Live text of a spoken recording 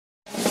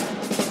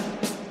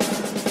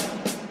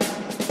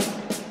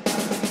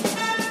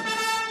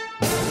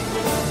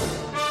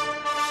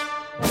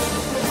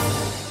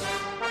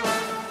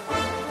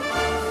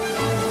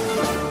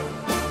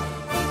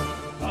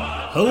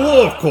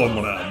Hello,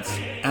 comrades,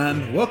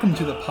 and welcome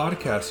to the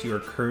podcast you are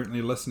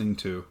currently listening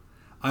to.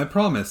 I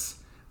promise,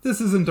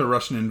 this isn't a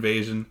Russian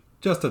invasion,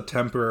 just a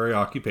temporary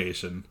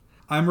occupation.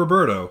 I'm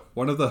Roberto,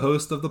 one of the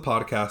hosts of the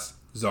podcast,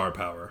 Tsar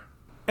Power.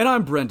 And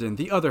I'm Brendan,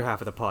 the other half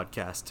of the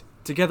podcast.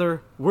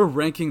 Together, we're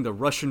ranking the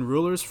Russian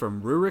rulers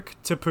from Rurik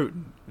to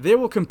Putin. They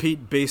will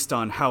compete based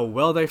on how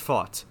well they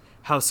fought,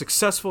 how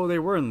successful they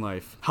were in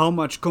life, how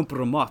much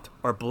kompromat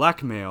or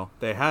blackmail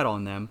they had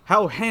on them,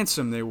 how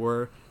handsome they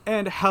were,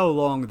 and how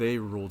long they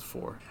ruled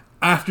for.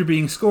 After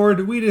being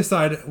scored, we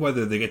decide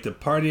whether they get to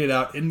party it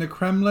out in the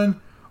Kremlin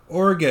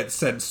or get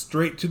sent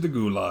straight to the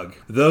Gulag.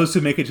 Those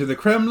who make it to the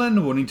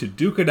Kremlin will need to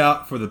duke it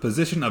out for the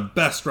position of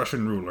best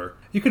Russian ruler.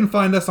 You can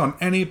find us on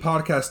any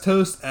podcast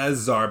host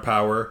as Tsar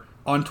Power,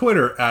 on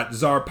Twitter at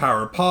Tsar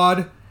Power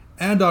Pod,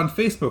 and on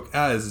Facebook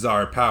as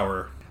Tsar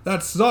Power.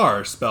 That's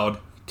Tsar spelled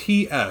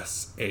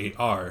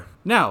T-S-A-R.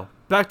 Now,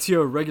 back to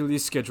your regularly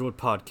scheduled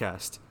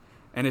podcast.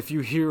 And if you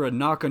hear a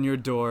knock on your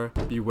door,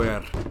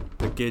 beware.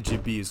 The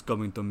KGB is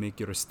going to make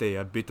your stay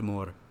a bit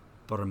more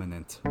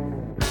permanent.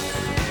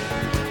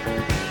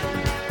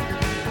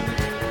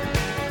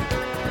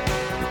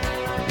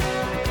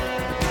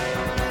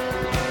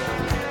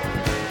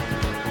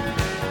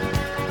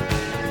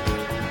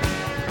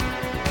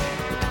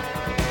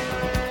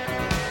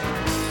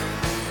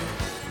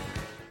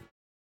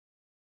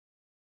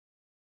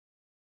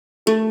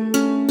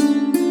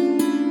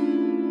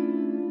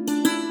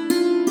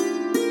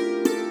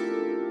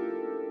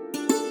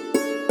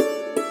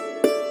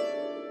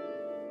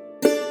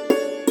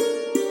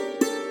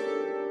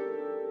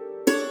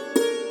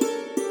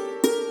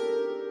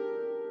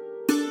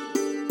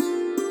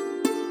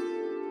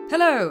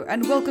 Hello,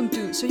 and welcome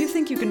to So You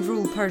Think You Can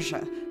Rule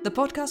Persia, the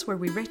podcast where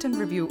we rate and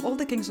review all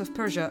the kings of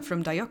Persia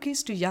from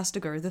Diocles to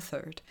Yazdegerd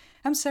III.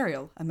 I'm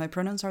Serial, and my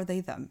pronouns are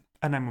they, them.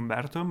 And I'm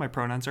Umberto, my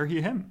pronouns are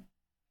he, him.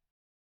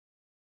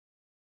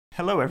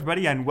 Hello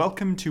everybody, and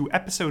welcome to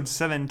episode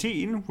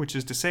 17, which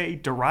is to say,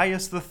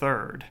 Darius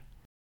III.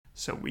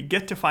 So we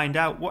get to find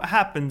out what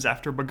happens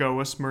after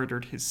Bagoas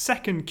murdered his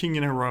second king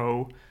in a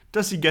row.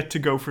 Does he get to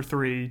go for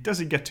 3? Does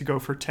he get to go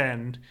for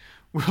 10?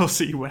 We'll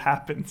see what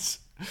happens.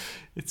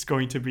 It's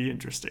going to be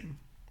interesting.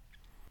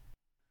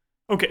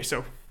 Okay,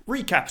 so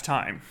recap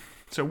time.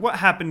 So what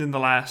happened in the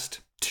last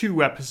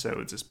 2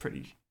 episodes is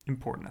pretty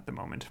important at the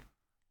moment.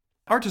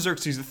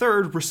 Artaxerxes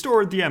III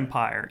restored the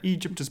empire.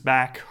 Egypt is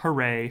back.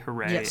 Hooray,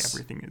 hooray. Yes.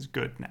 Everything is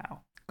good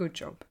now. Good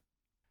job.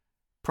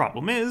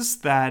 Problem is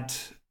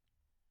that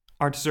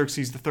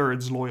Artaxerxes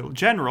III's loyal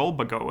general,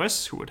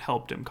 Bagoas, who had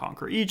helped him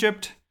conquer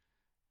Egypt,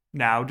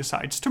 now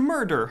decides to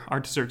murder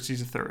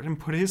Artaxerxes III and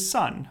put his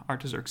son,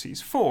 Artaxerxes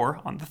IV,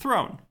 on the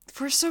throne.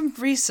 For some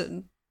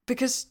reason.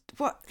 Because,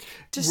 what?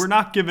 We're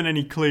not given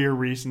any clear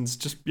reasons,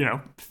 just,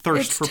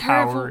 thirst It's for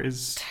terrible. power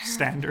is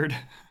standard.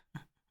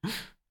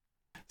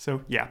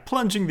 So, yeah,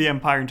 plunging the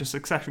empire into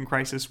succession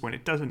crisis when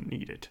it doesn't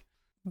need it.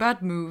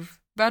 Bad move.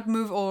 Bad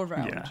move all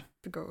around. Yeah.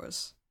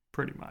 Bagoas.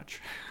 Pretty much.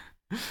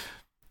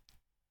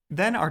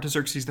 Then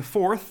Artaxerxes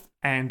IV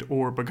and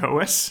or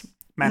Bagoas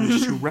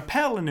managed to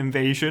repel an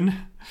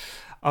invasion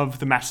of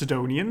the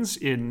Macedonians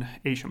in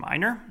Asia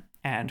Minor,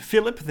 and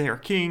Philip, their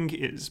king,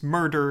 is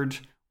murdered.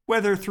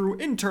 Whether through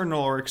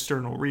internal or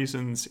external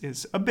reasons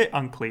is a bit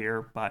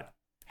unclear, but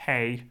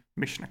hey,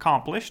 mission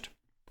accomplished.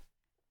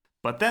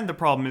 But then the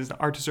problem is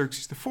that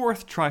Artaxerxes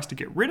IV tries to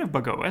get rid of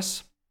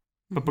Bagoas,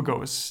 but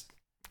Bagoas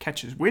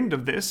catches wind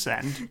of this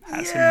and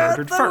has him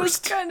murdered that first. was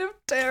kind of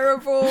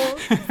terrible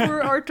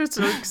for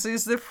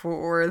Artaxerxes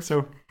IV.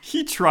 So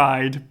he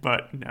tried,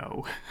 but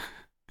no,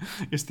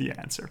 is the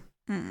answer.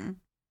 And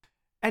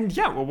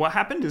yeah, well, what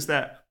happened is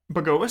that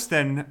Bagoas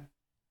then,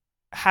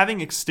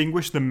 having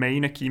extinguished the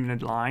main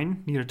Achaemenid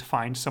line, needed to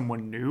find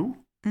someone new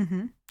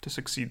to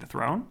succeed the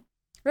throne.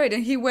 Right,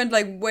 and he went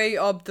way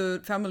up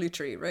the family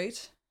tree,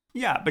 right?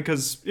 Yeah,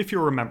 because if you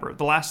remember,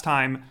 the last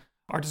time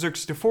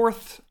Artaxerxes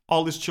IV,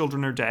 all his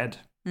children are dead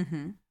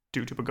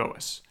due to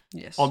Bagoas.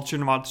 Yes. All the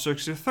children of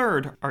Artaxerxes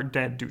III are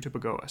dead due to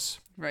Bagoas.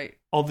 Right.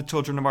 All the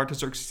children of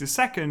Artaxerxes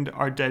II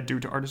are dead due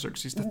to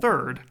Artaxerxes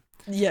III.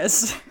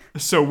 Yes.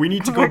 So we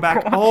need to go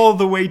back all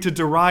the way to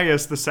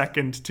Darius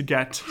II to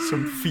get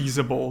some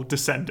feasible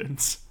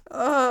descendants.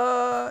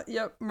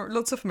 Yep,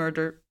 lots of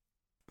murder.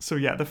 So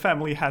yeah, the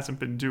family hasn't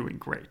been doing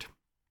great.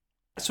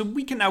 So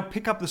we can now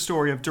pick up the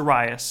story of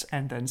Darius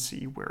and then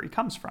see where he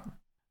comes from.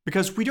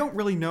 Because we don't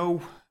really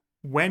know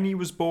when he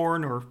was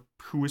born or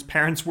who his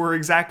parents were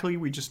exactly.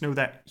 We just know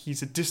that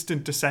he's a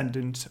distant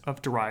descendant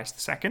of Darius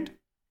II.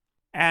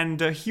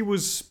 And he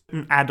was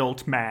an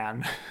adult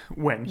man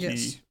when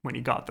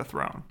he got the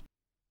throne.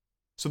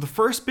 So the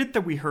first bit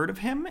that we heard of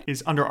him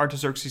is under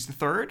Artaxerxes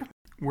III,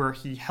 where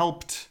he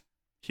helped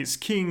his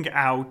king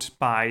out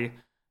by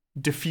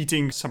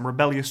defeating some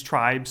rebellious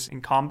tribes in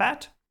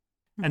combat.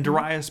 And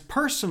Darius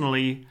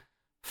personally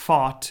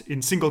fought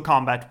in single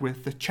combat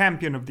with the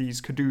champion of these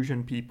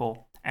Cadusian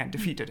people and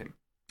defeated him.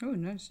 Oh,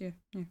 nice, yeah.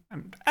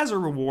 And as a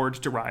reward,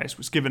 Darius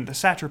was given the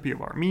satrapy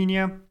of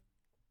Armenia.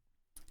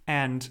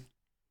 And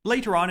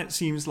later on, it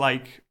seems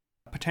like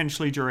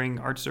potentially during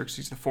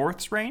Artaxerxes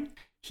IV's reign.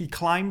 He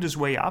climbed his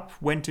way up,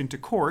 went into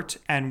court,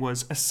 and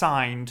was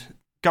assigned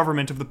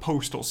government of the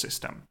postal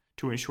system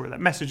to ensure that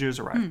messages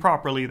arrived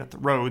properly, that the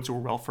roads were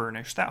well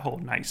furnished, that whole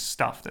nice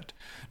stuff that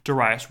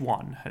Darius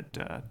I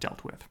had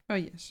dealt with. Oh,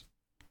 yes.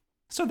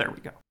 So there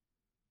we go.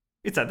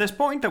 It's at this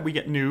point that we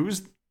get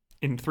news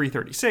in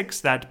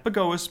 336 that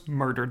Bagoas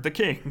murdered the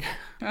king.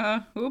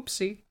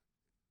 Oopsie.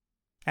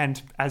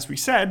 And as we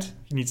said,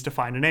 he needs to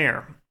find an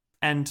heir.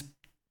 And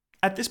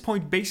at this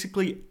point,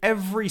 basically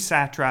every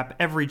satrap,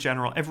 every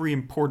general, every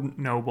important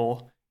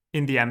noble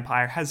in the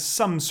empire has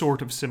some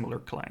sort of similar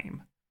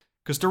claim.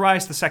 Because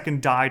Darius II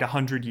died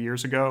 100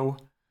 years ago,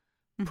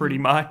 pretty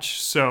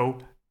much. So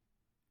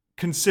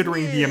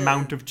considering the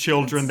amount of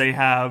children they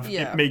have,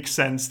 it makes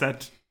sense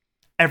that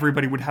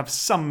everybody would have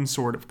some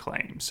sort of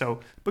claim. So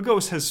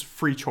Bagoas has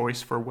free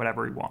choice for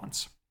whatever he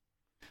wants.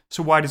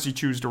 So why does he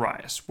choose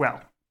Darius?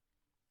 Well,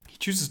 he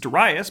chooses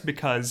Darius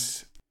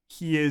because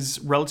he is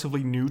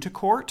relatively new to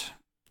court.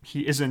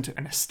 He isn't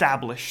an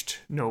established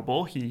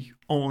noble. He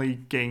only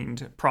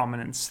gained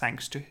prominence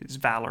thanks to his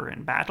valor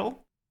in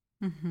battle.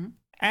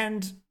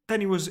 And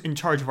then he was in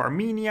charge of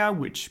Armenia,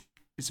 which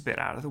is a bit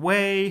out of the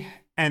way.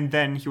 And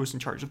then he was in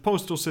charge of the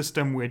postal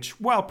system,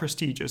 which, while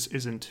prestigious,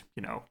 isn't,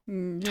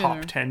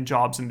 top 10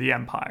 jobs in the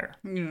empire.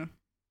 Yeah.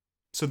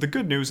 So the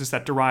good news is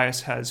that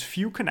Darius has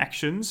few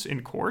connections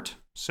in court,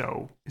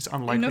 so is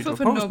unlikely Enough to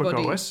of a oppose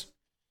nobody. Bagoas.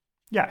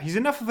 Yeah, he's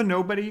enough of a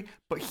nobody,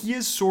 but he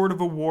is sort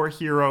of a war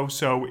hero,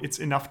 so it's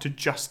enough to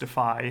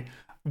justify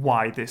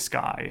why this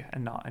guy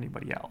and not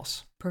anybody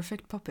else.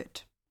 Perfect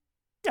puppet.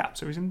 Yeah,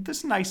 so he's in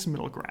this nice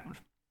middle ground.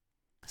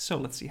 So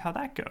let's see how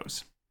that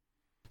goes.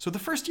 So the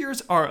first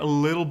years are a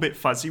little bit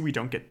fuzzy. We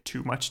don't get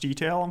too much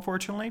detail,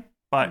 unfortunately.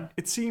 But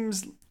it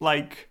seems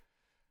like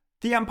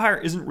the Empire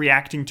isn't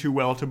reacting too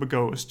well to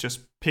Bagoas just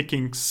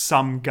picking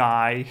some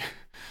guy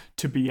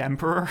to be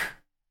emperor.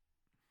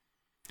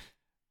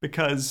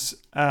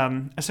 Because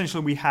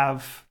essentially we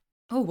have...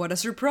 Oh, what a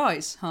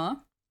surprise, huh?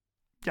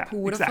 Yeah, Who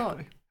would have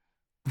exactly.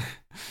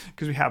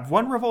 Because we have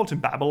one revolt in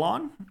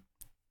Babylon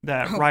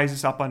that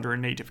rises up under a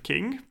native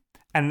king,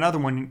 and another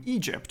one in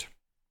Egypt.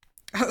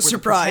 Oh,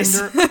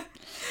 surprise.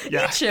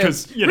 Yeah, Egypt.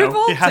 because,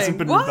 it hasn't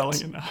been What?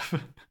 rebelling enough.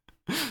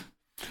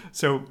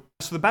 So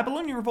the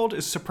Babylonian revolt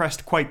is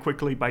suppressed quite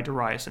quickly by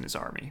Darius and his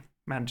army.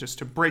 Manages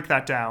to break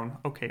that down.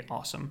 Okay,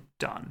 awesome.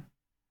 Done.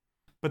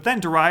 But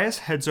then Darius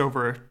heads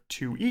over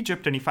to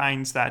Egypt and he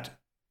finds that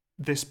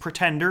this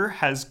pretender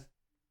has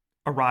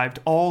arrived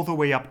all the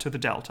way up to the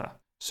Delta.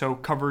 So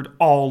covered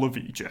all of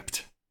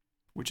Egypt,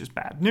 which is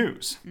bad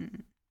news.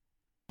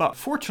 But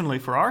fortunately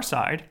for our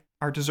side,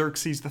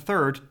 Artaxerxes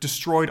III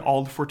destroyed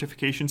all the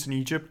fortifications in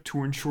Egypt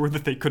to ensure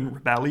that they couldn't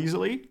rebel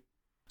easily.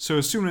 So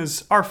as soon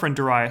as our friend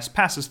Darius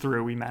passes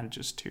through, he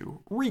manages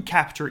to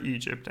recapture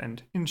Egypt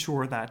and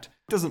ensure that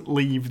it doesn't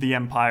leave the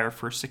empire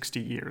for 60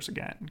 years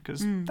again,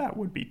 because that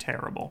would be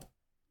terrible.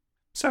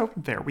 So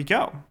there we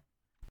go.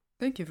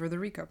 Thank you for the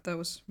recap. That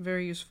was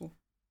very useful.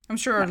 I'm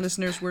sure our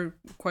listeners were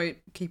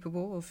quite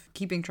capable of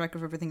keeping track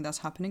of everything that's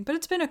happening, but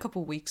it's been a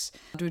couple weeks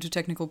due to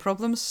technical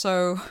problems,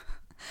 so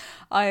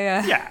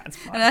It's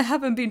fine. and I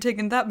haven't been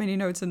taking that many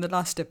notes in the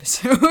last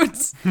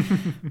episodes.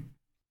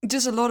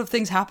 Just a lot of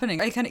things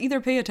happening. I can either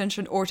pay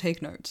attention or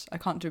take notes. I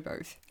can't do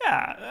both.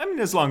 Yeah, I mean,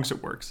 as long as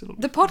it works.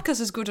 The podcast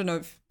is good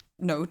enough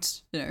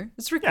notes,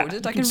 it's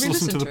recorded. I can just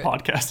re-listen listen to the it.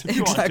 podcast if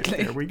you want to.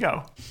 There we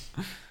go.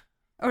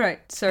 All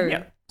right, so...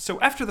 Yeah. So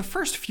after the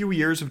first few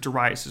years of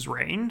Darius'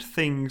 reign,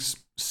 things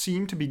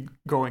seem to be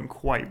going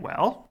quite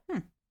well.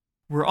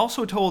 We're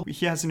also told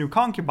he has a new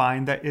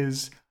concubine that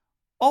is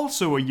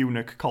also a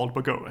eunuch called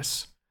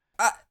Bagoas,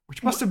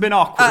 which must have been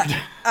awkward.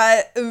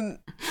 Wait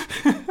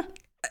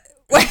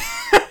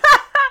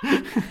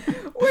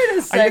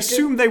a second. I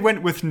assume they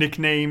went with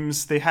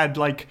nicknames. They had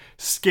like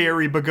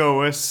Scary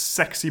Bagoas,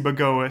 Sexy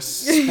Bagoas,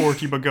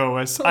 Sporty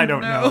Bagoas. I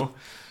don't know.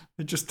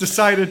 They just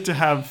decided to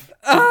have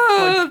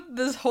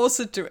this whole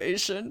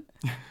situation.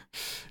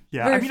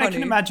 Yeah, Very I mean, I can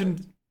funny.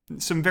 imagine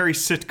some very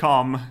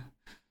sitcom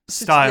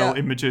style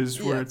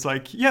images where it's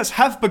like, yes,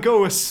 have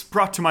Bagoas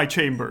brought to my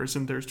chambers,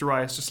 and there's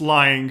Darius just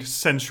lying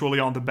sensually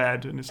on the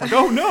bed, and it's like,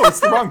 oh no, it's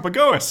the wrong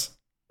Bagoas.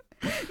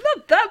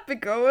 Not that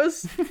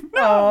Bagoas.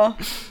 No.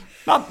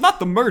 Not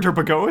the murder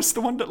Bagoas,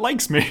 the one that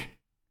likes me.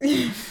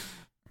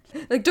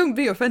 Like, don't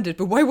be offended,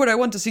 but why would I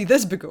want to see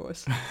this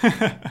Bagoas?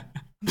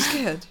 I'm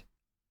scared.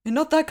 And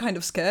not that kind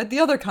of scared, the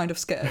other kind of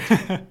scared.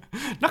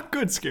 Not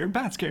good scared,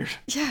 bad scared.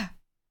 Yeah.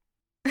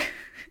 What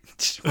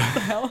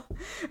the hell?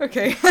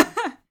 Okay.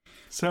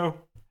 So,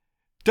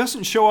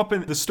 doesn't show up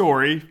in the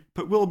story,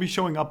 but will be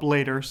showing up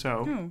later,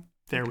 so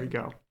there we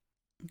go.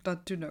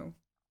 Glad to know.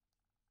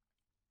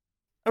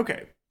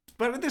 Okay,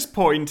 but at this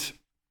point,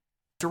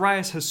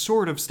 Darius has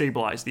sort of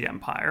stabilized the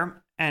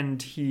empire,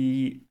 and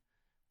he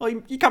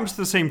comes to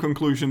the same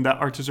conclusion that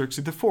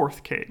Artaxerxes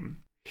IV came.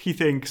 He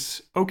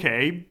thinks,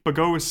 okay,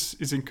 Bagoas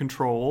is in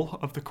control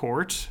of the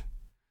court,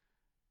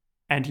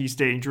 and he's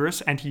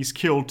dangerous, and he's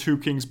killed 2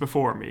 kings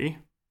before me.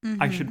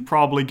 I should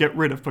probably get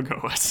rid of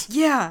Bagoas.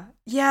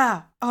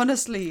 Yeah,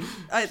 honestly.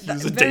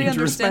 He's a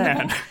dangerous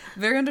man.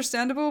 Very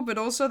understandable, but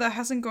also that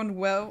hasn't gone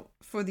well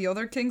for the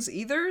other kings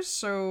either,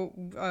 so,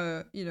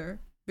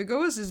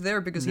 Bagoas is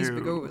there because he's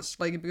Bagoas.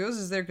 Like, Bagoas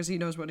is there because he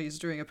knows what he's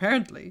doing,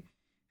 apparently.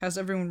 Has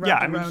everyone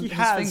wrapped around his finger.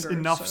 Yeah, he has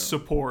enough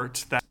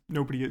support that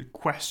nobody had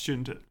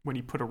questioned it when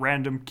he put a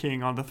random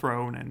king on the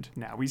throne, and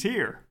now he's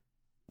here.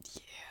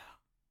 Yeah.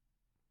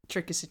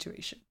 Tricky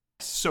situation.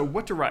 So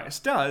what Darius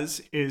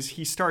does is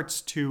he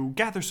starts to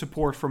gather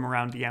support from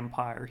around the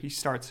empire. He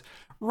starts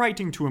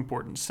writing to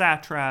important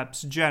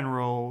satraps,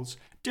 generals,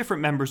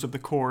 different members of the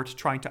court,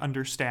 trying to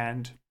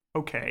understand,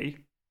 okay,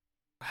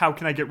 how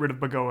can I get rid of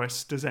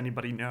Bagoas? Does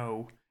anybody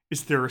know?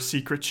 Is there a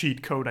secret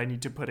cheat code I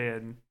need to put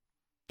in?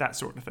 That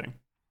sort of thing.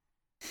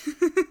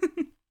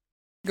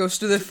 Goes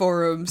to the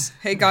forums.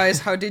 Hey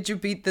guys, how did you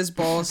beat this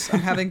boss? I'm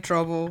having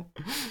trouble.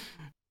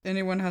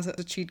 Anyone has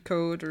a cheat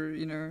code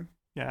or,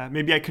 Yeah,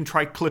 maybe I can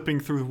try clipping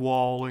through the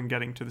wall and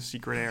getting to the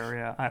secret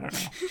area. I don't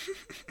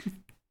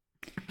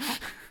know.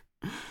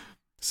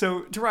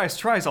 So Darius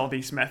tries all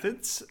these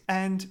methods,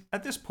 and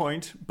at this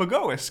point,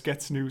 Bagoas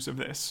gets news of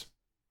this.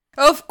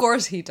 Of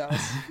course he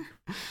does.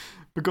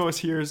 Bagoas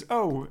hears,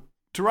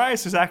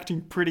 Darius is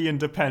acting pretty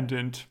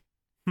independent.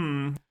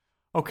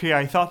 Okay,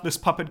 I thought this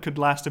puppet could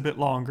last a bit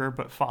longer,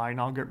 but fine,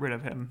 I'll get rid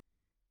of him.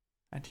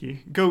 And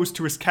he goes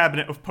to his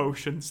cabinet of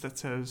potions that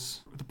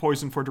says, the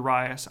poison for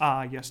Darius.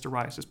 Ah, yes,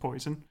 Darius is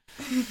poison.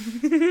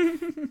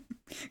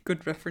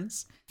 Good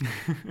reference.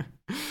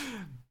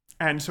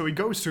 And so he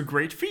goes to a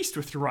great feast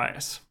with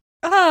Darius.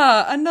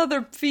 Ah,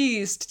 another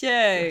feast,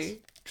 yay.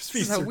 Because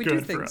feasts are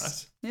good for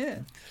us. Yeah.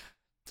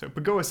 So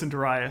Bagoas and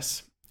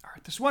Darius are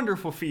at this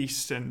wonderful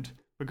feast, and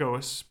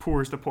Bagoas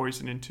pours the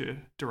poison into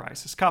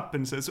Darius' cup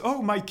and says,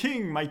 "Oh, my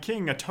king,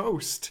 a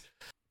toast."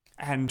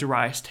 And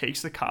Darius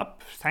takes the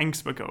cup,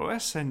 thanks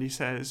Bagoas, and he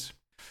says,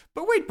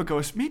 "But wait,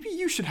 Bagoas, maybe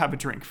you should have a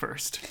drink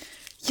first."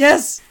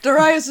 Yes,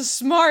 Darius is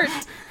smart.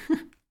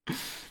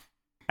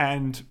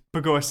 And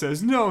Bagoas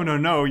says,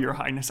 No, your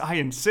highness, I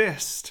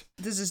insist.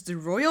 This is the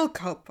royal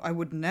cup. I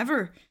would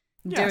never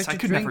dare Yes, to I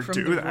could drink never from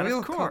do the that, royal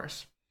of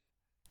course.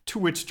 To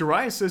which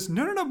Darius says,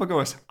 No,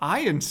 Bagoas, I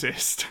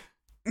insist.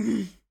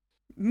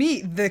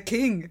 Me, the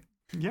king.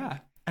 Yeah.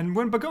 And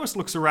when Bagoas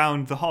looks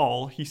around the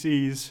hall, he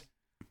sees,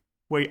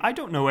 wait, I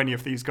don't know any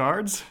of these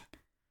guards.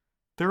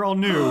 They're all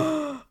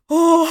new.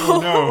 Oh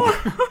no.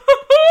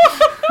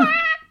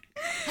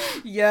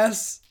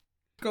 Yes.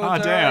 Go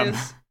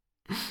Darius.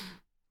 Damn.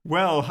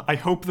 Well, I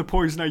hope the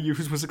poison I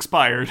used was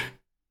expired.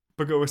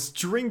 Bagoas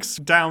drinks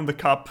down the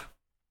cup.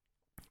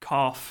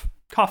 Cough.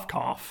 Cough,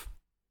 cough.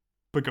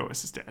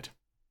 Bagoas is dead.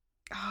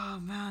 Oh,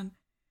 man.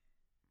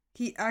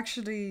 He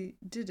actually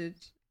did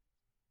it.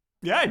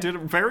 Yeah, I did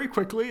it very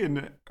quickly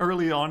and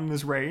early on in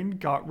his reign,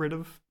 got rid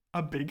of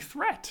a big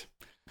threat.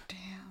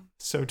 Damn.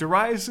 So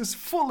Darius is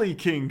fully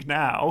king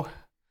now.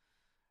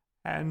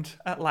 And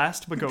at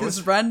last, Bagoas...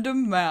 This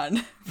random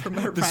man from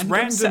a this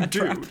random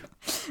satrap.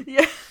 Dude.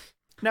 Yeah.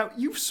 Now,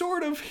 you've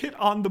sort of hit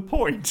on the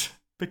point.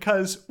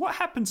 Because what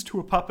happens to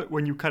a puppet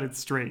when you cut its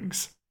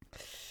strings?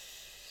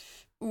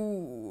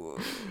 Ooh.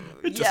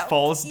 It just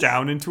falls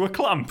down into a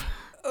clump.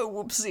 Oh,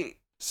 whoopsie.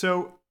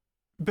 So,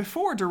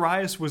 before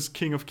Darius was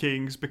king of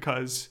kings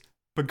because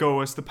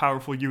Bagoas the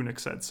powerful eunuch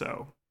said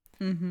so.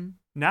 Mm-hmm.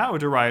 Now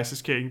Darius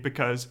is king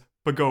because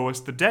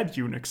Bagoas the dead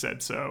eunuch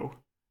said so.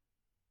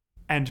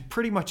 And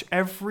pretty much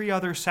every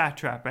other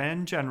satrap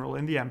and general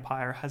in the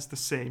empire has the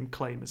same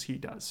claim as he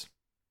does.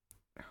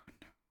 Oh,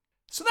 no.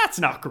 So that's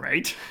not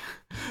great.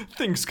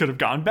 Things could have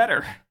gone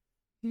better.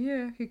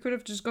 Yeah, he could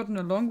have just gotten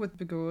along with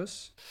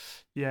Bagoas.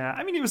 Yeah,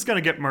 I mean, he was going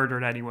to get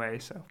murdered anyway,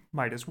 so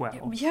might as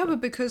well. Yeah,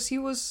 but because he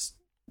was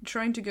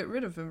trying to get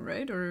rid of him,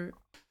 right? Or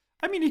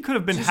I mean, he could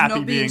have been just happy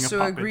not being being so a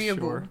puppet,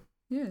 agreeable. sure.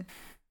 Yeah.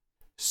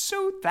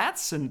 So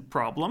that's a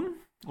problem.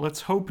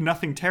 Let's hope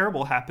nothing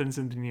terrible happens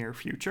in the near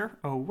future.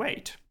 Oh,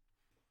 wait.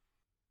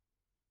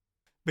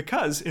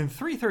 Because in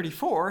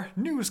 334,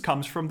 news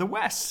comes from the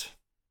west.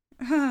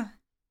 Huh.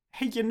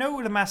 Hey, you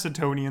know the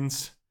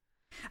Macedonians?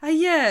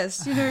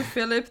 Yes,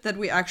 Philip that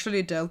we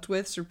actually dealt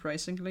with,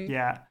 surprisingly.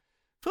 Yeah.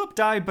 Philip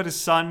died, but his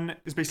son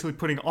is basically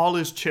putting all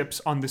his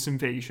chips on this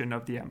invasion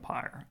of the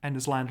empire and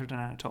has landed in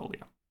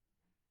Anatolia.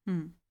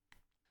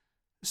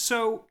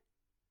 So,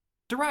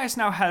 Darius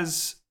now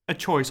has a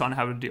choice on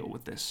how to deal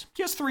with this.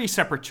 He has 3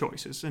 separate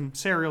choices, and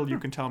Serial, you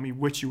can tell me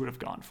which you would have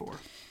gone for.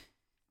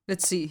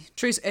 Let's see.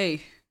 Choice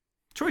A.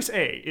 Choice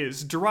A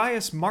is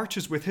Darius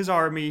marches with his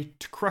army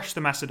to crush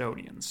the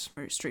Macedonians.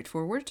 Very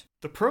straightforward.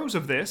 The pros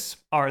of this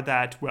are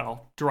that,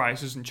 well,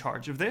 Darius is in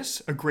charge of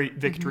this. A great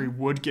victory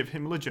would give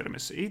him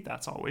legitimacy.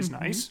 That's always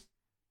nice.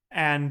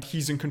 And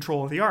he's in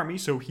control of the army,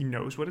 so he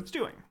knows what it's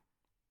doing.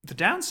 The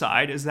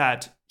downside is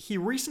that he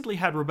recently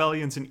had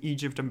rebellions in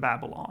Egypt and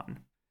Babylon.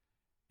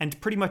 And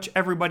pretty much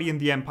everybody in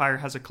the empire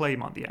has a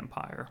claim on the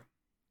empire.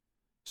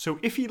 So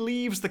if he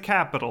leaves the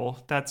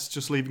capital, that's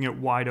just leaving it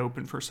wide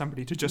open for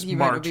somebody to just he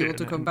march might not be able in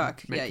to come and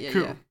back. make Yeah. a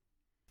coup.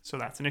 So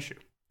that's an issue.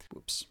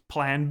 Whoops.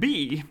 Plan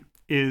B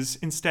is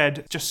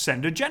instead just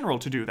send a general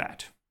to do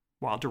that.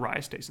 while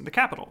Darius stays in the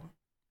capital.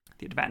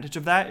 The advantage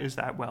of that is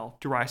that, well,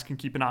 Darius can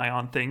keep an eye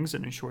on things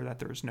and ensure that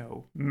there's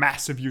no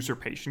massive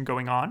usurpation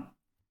going on.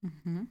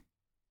 Mm-hmm.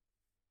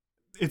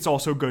 It's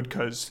also good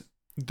because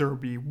there'll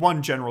be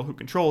one general who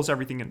controls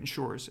everything and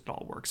ensures it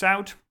all works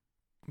out.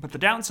 But the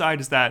downside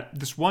is that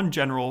this one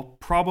general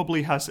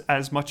probably has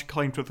as much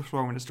claim to the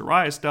throne as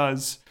Darius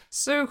does.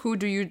 So who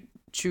do you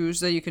choose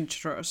that you can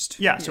trust?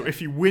 Yeah, so if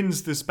he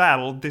wins this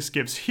battle, this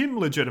gives him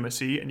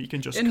legitimacy and he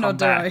can just come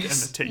back and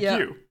then take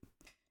you.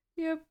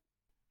 Yep.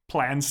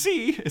 Plan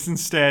C is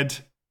instead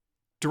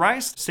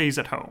Darius stays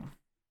at home,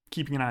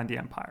 keeping an eye on the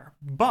empire.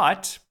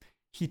 But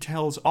he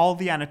tells all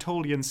the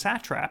Anatolian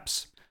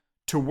satraps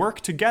to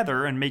work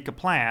together and make a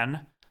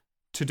plan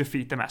to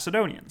defeat the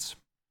Macedonians.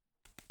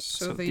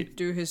 So they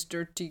do his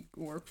dirty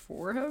work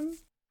for him?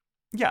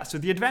 Yeah, so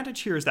the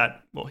advantage here is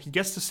that, well, he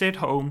gets to stay at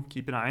home,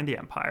 keep an eye on the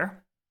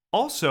empire.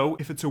 Also,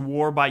 if it's a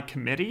war by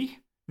committee,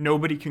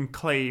 nobody can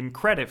claim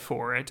credit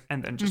for it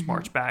and then just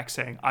march back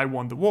saying, I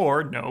won the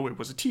war. No, it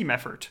was a team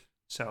effort.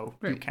 So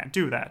you can't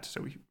do that.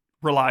 So he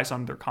relies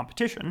on their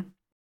competition.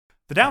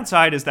 The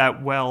downside is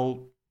that,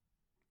 well,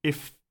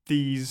 if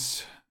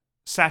these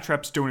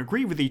satraps don't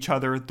agree with each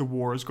other, the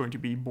war is going to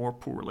be more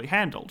poorly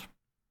handled.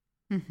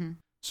 Mm-hmm.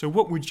 So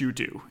what would you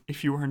do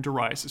if you were in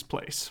Darius'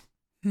 place?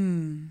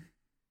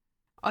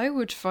 I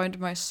would find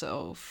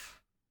myself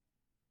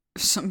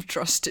some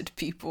trusted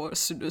people as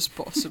soon as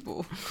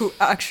possible who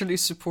actually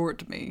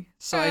support me,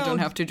 so I don't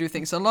have to do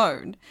things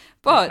alone.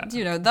 But,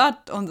 you know,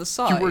 that on the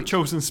side... You were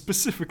chosen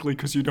specifically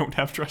because you don't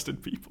have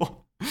trusted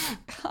people.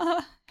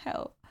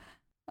 Hell.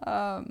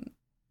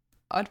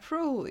 I'd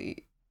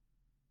probably...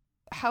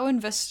 How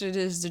invested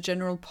is the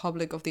general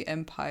public of the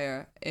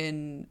empire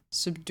in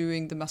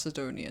subduing the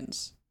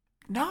Macedonians?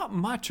 Not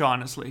much,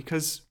 honestly,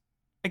 because...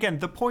 Again,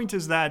 the point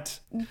is that...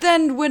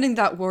 Then winning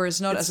that war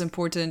is not as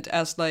important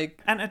as,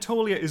 like...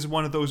 Anatolia is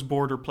one of those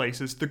border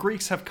places. The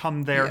Greeks have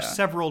come there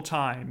several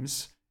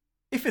times.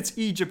 If it's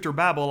Egypt or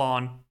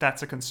Babylon,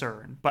 that's a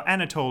concern. But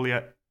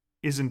Anatolia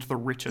isn't the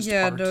richest part.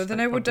 Yeah, no, then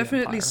I would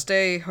definitely empire.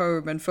 stay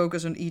home and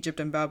focus on Egypt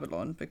and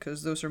Babylon,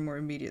 because those are more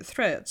immediate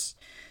threats.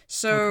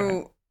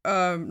 So,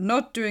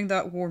 not doing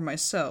that war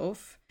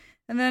myself.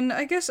 And then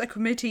I guess a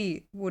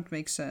committee would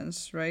make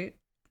sense, right?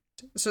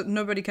 So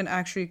nobody can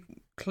actually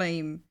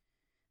claim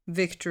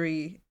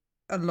victory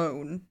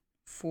alone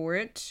for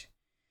it.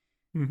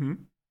 Mm-hmm.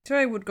 So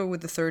I would go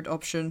with the third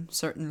option,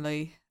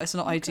 certainly. It's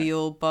not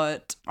ideal,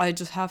 but I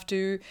just have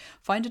to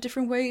find a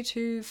different way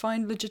to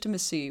find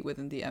legitimacy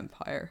within the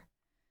empire.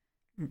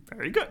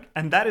 Very good.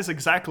 And that is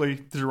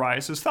exactly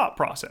Darius' thought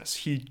process.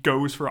 He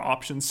goes for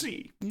option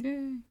C.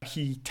 Yeah.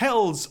 He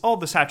tells all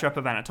the satrap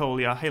of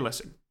Anatolia, hey,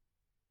 listen,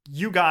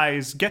 you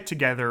guys get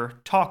together,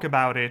 talk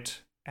about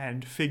it,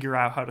 and figure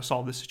out how to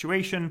solve the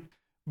situation.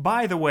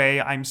 By the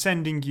way, I'm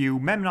sending you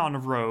Memnon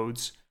of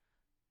Rhodes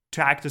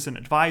to act as an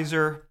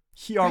advisor.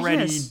 He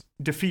already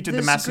defeated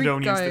the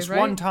Macedonians this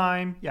one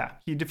time. Yeah,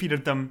 he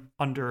defeated them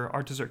under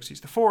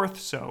Artaxerxes IV,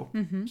 so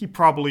he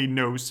probably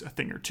knows a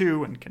thing or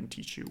two and can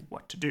teach you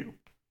what to do.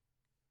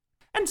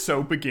 And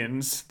so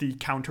begins the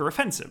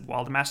counteroffensive,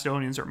 while the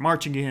Macedonians are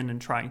marching in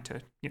and trying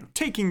to,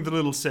 taking the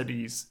little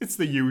cities. It's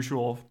the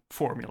usual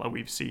formula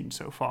we've seen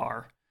so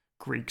far.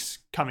 Greeks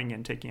coming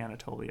in, taking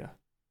Anatolia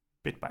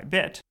bit by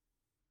bit.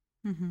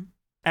 Mm-hmm.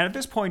 And at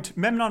this point,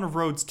 Memnon of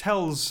Rhodes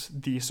tells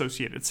the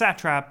associated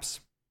satraps,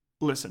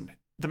 listen,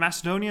 the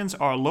Macedonians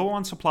are low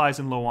on supplies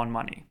and low on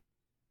money.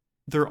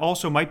 There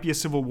also might be a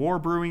civil war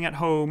brewing at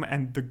home,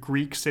 and the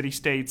Greek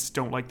city-states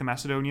don't like the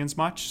Macedonians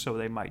much, so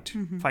they might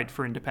fight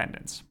for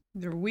independence.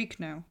 They're weak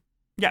now.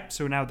 Yeah,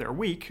 so now they're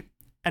weak.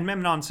 And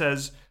Memnon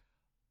says,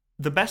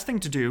 the best thing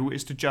to do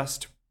is to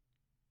just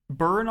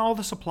burn all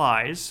the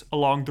supplies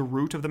along the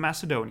route of the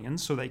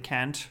Macedonians so they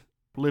can't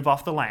live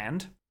off the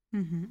land.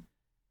 Mm-hmm.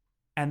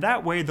 And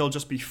that way they'll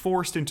just be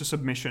forced into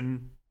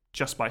submission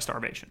just by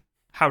starvation.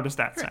 How does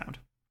that sound?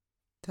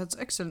 That's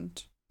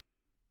excellent.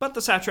 But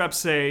the satraps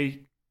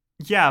say,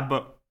 yeah,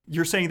 but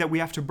you're saying that we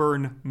have to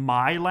burn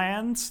my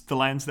lands, the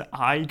lands that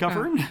I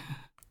govern?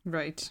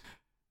 Right.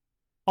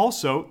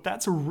 Also,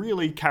 that's a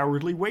really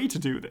cowardly way to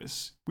do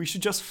this. We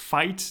should just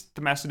fight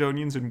the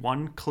Macedonians in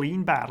one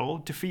clean battle,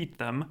 defeat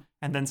them,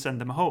 and then send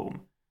them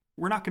home.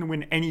 We're not going to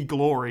win any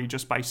glory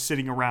just by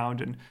sitting around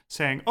and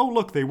saying, oh,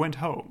 look, they went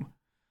home.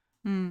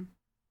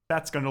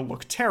 That's going to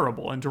look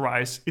terrible, and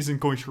Darius isn't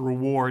going to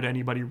reward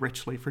anybody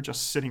richly for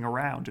just sitting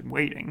around and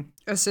waiting.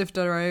 As if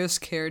Darius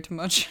cared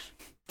much.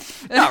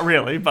 Not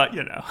really, but,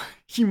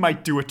 he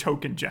might do a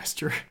token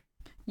gesture.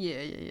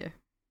 Yeah.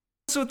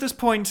 So at this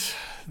point,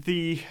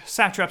 the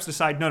satraps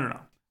decide, no.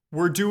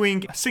 We're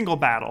doing a single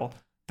battle.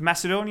 The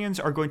Macedonians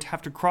are going to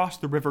have to cross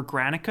the river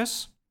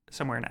Granicus,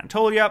 somewhere in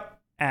Anatolia,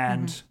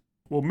 and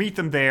we'll meet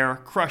them there,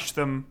 crush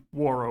them,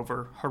 war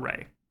over,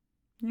 hooray.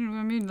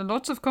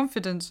 Lots of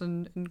confidence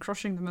in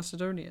crushing the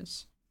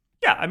Macedonians.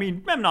 Yeah,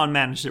 Memnon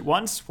managed it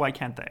once. Why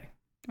can't they?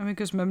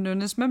 Because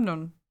Memnon is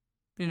Memnon,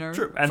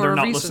 True, and they're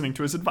not listening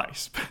to his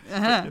advice.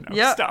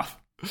 Stuff.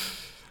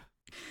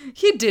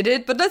 He did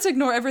it, but let's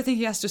ignore everything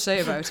he has to say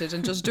about it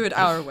and just do it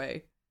our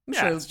way. I'm Yeah,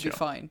 sure it's it'll be chill.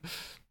 fine.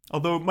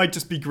 Although it might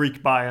just be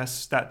Greek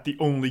bias that the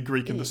only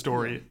Greek in the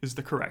story is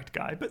the correct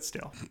guy, but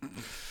still.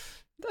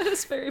 That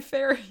is very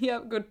fair. Yeah,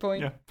 good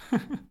point. Yeah.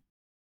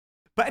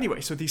 But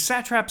anyway, so these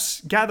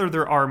satraps gather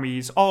their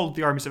armies, all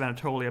the armies of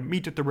Anatolia,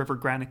 meet at the river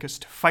Granicus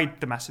to fight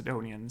the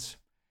Macedonians.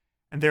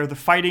 And there the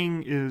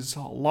fighting is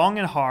long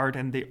and hard,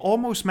 and they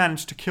almost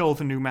manage to kill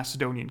the new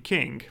Macedonian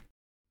king.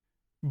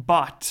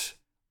 But,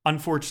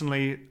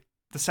 unfortunately,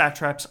 the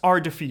satraps are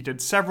defeated,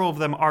 several of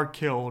them are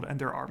killed, and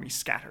their army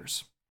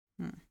scatters.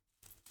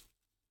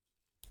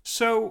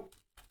 So,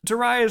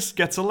 Darius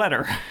gets a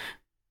letter.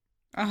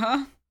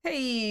 Uh-huh.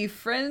 Hey,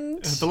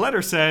 friend. The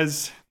letter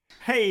says,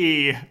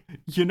 "Hey,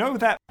 you know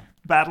that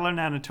battle in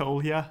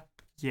Anatolia?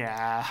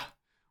 Yeah,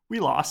 we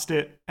lost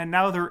it, and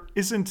now there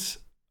isn't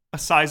a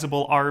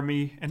sizable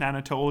army in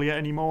Anatolia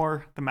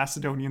anymore. The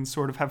Macedonians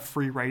sort of have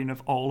free reign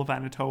of all of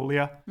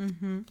Anatolia.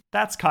 Mm-hmm.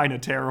 That's kind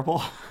of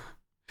terrible.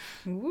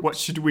 What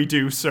should we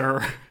do,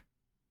 sir?"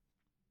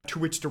 To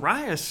which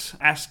Darius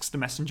asks the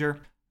messenger,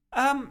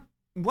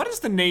 what is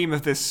the name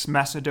of this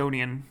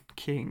Macedonian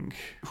king?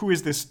 Who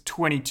is this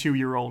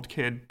 22-year-old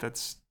kid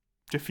that's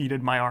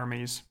defeated my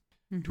armies?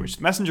 Mm-hmm. To which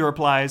the messenger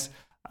replies,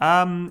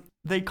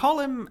 they call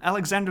him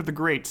Alexander the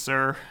Great,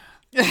 sir.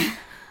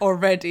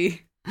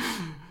 Already.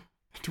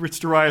 To which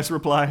Darius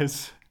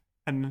replies,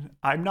 and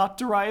I'm not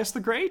Darius the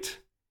Great?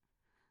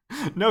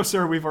 No,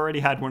 sir, we've already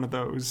had one of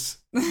those.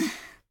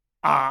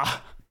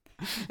 Ah.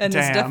 And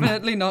damn. it's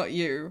definitely not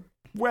you.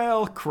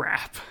 Well,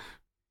 crap.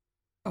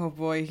 Oh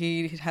boy,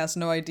 he has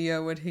no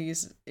idea what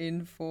he's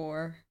in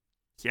for.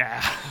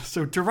 Yeah,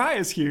 so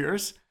Darius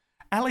hears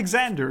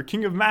Alexander,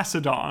 king of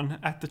Macedon,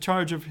 at the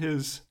charge of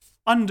his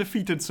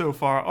undefeated so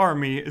far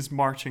army, is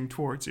marching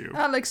towards you.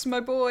 Alex, my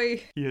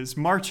boy. He is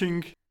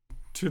marching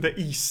to the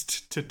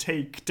east to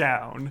take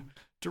down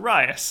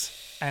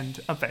Darius and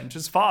avenge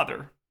his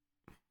father.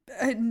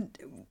 And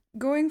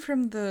going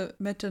from the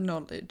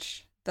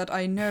meta-knowledge that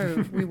I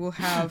know we will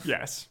have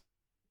Yes.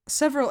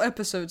 several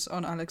episodes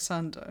on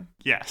Alexander,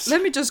 Yes.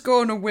 let me just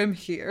go on a whim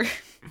here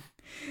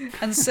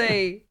and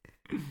say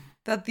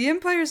that the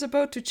Empire is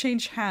about to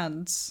change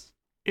hands.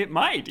 It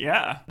might,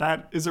 yeah.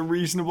 That is a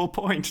reasonable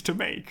point to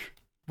make.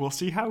 We'll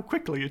see how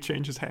quickly it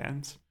changes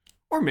hands.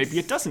 Or maybe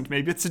it doesn't.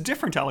 Maybe it's a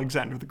different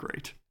Alexander the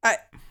Great.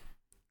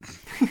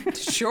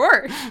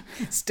 Sure.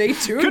 Stay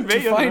tuned Could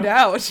be, to find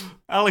out.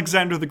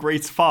 Alexander the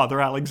Great's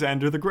father,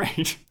 Alexander the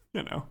Great.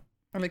 You know.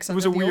 Alexander It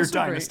was a the weird also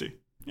Great. dynasty.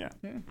 Yeah.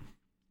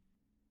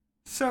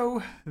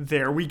 So,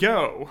 there we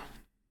go.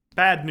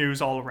 Bad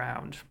news all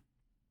around.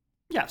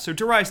 Yeah, so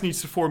Darius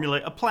needs to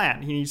formulate a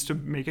plan. He needs to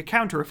make a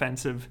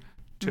counteroffensive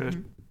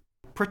to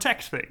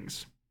protect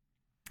things.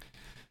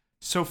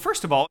 So,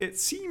 first of all, it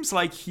seems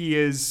like he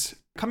is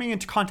coming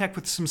into contact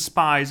with some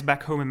spies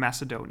back home in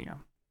Macedonia.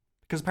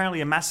 Because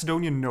apparently a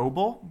Macedonian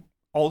noble,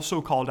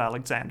 also called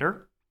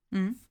Alexander,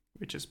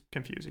 which is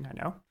confusing, I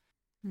know,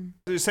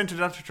 sent it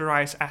out to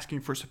Darius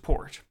asking for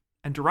support.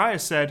 And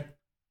Darius said,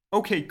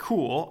 "Okay,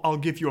 cool, I'll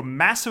give you a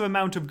massive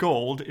amount of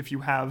gold if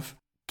you have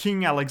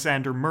King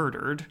Alexander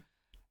murdered,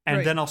 and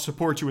Right. then I'll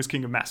support you as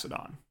King of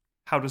Macedon."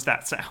 How does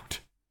that sound?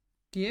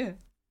 Yeah.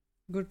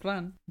 Good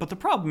plan. But the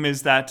problem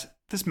is that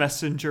this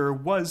messenger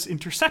was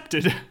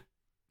intercepted,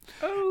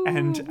 Oh,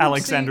 and whoopsie.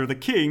 Alexander the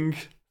King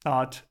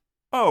thought,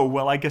 "Oh,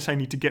 well, I guess I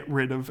need to get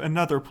rid of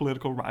another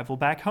political rival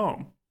back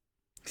home."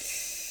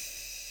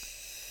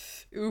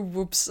 Ooh,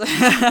 whoops.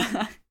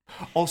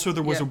 Also,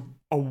 there was Yeah.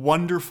 a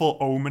wonderful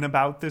omen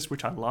about this,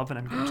 which I love, and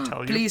I'm going to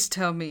tell you. Please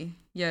tell me.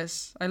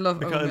 Yes, I love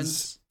Because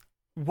omens.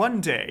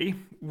 one day,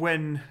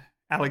 when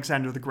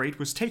Alexander the Great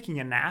was taking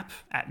a nap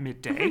at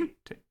midday,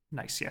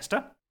 nice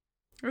siesta,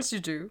 Yes,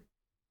 you do.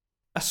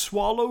 a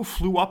swallow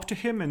flew up to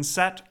him and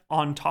sat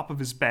on top of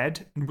his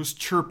bed and was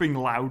chirping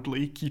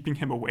loudly, keeping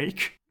him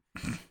awake.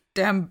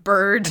 Damn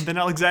bird. And then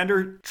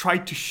Alexander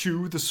tried to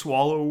shoo the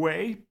swallow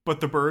away, but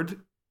the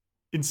bird,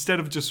 instead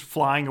of just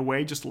flying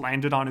away, just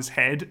landed on his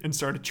head and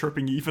started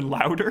chirping even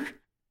louder.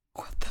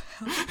 What the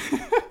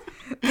hell?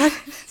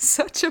 That is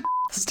such a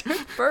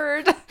bastard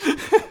bird.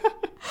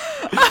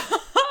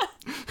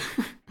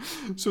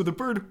 So the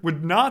bird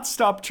would not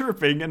stop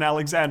chirping, and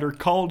Alexander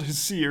called his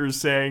seers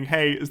saying,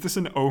 "Hey, is this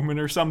an omen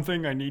or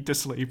something? I need to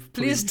sleep,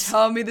 please." Please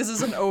tell me this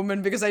is an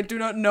omen because I do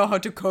not know how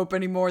to cope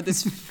anymore.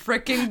 This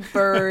freaking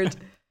bird.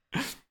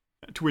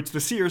 To which the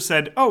seer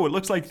said, "Oh, it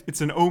looks like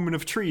it's an omen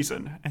of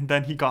treason." And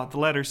then he got the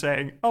letter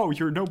saying, "Oh,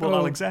 your noble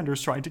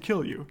Alexander's trying to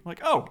kill you."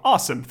 Like, "Oh,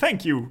 awesome.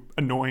 Thank you,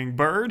 annoying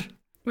bird."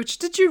 Which,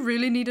 did you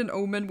really need an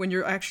omen when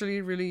you're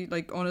actually really,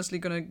 like, honestly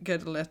gonna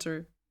get a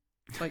letter,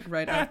 like,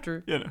 right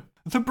after? You know,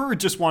 the bird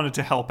just wanted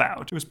to help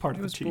out. It was part He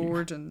of was the team.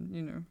 bored and,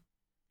 you know,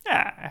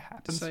 Yeah, it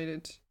happens.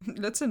 decided,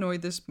 let's annoy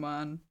this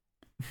man.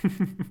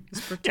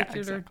 This particular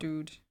exactly.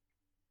 dude.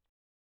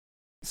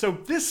 So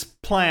this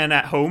plan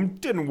at home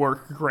didn't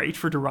work great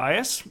for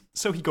Darius,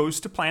 so he goes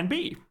to plan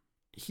B.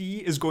 He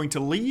is going to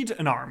lead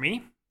an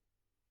army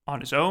on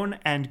his own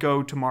and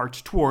go to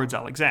march towards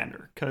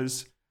Alexander,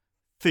 because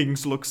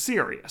things look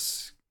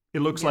serious.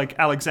 It looks like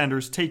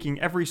Alexander's taking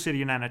every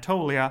city in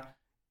Anatolia,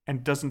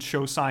 and doesn't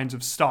show signs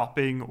of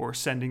stopping or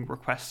sending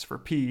requests for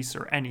peace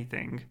or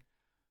anything.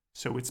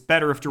 So it's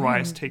better if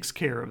Darius takes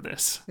care of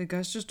this. The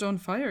guy's just on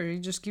fire. He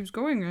just keeps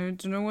going. I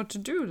don't know what to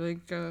do.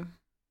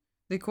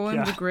 They call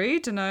him the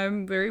Great, and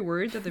I'm very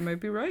worried that they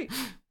might be right.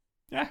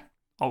 Yeah,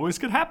 always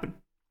could happen.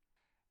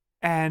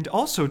 And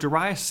also,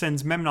 Darius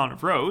sends Memnon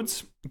of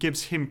Rhodes,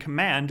 gives him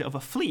command of a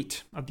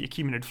fleet, of the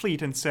Achaemenid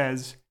fleet, and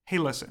says, hey,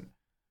 listen,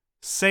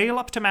 sail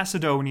up to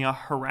Macedonia,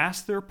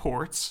 harass their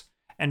ports,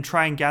 and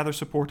try and gather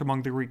support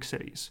among the Greek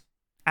cities.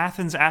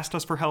 Athens asked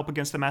us for help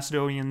against the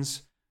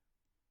Macedonians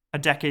a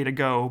decade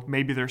ago.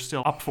 Maybe they're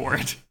still up for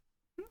it.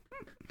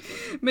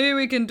 Maybe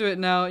we can do it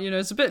now.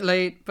 It's a bit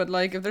late, but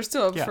if they're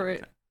still up for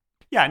it.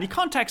 Yeah, and he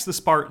contacts the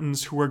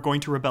Spartans who are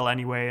going to rebel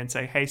anyway and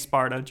say, hey,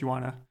 Sparta, do you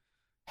want to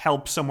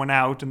help someone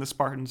out? And the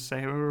Spartans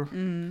say,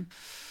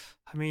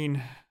 I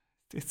mean,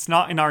 it's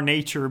not in our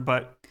nature,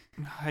 but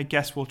I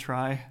guess we'll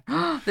try.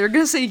 They're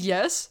going to say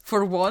yes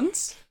for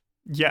once?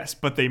 Yes,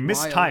 but they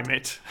mistime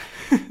it.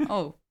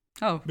 Oh.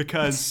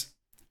 Because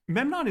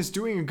Memnon is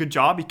doing a good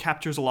job. He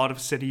captures a lot of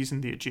cities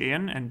in the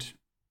Aegean and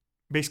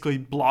basically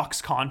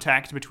blocks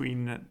contact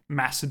between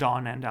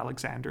Macedon and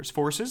Alexander's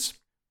forces.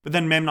 But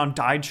then Memnon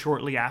died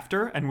shortly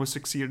after and was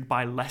succeeded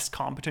by less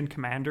competent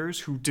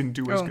commanders who didn't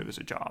do as good as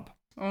a job.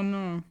 Oh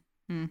no.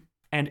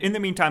 And in the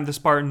meantime, the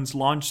Spartans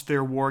launched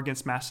their war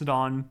against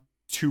Macedon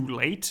too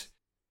late.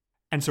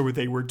 And so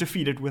they were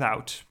defeated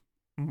without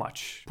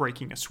much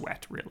breaking a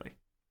sweat, really.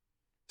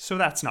 So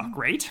that's not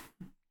great.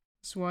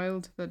 It's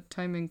wild that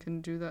timing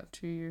can do that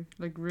to you.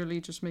 Really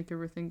just make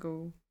everything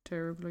go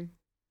terribly.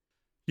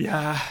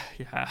 Yeah.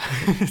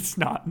 It's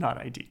not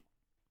ideal.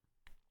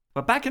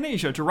 But back in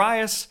Asia,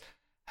 Darius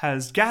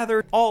has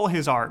gathered all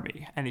his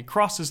army, and he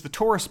crosses the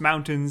Taurus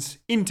Mountains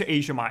into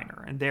Asia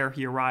Minor, and there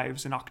he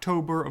arrives in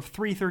October of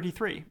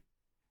 333.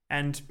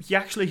 And he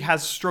actually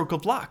has a stroke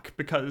of luck,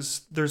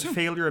 because there's a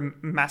failure in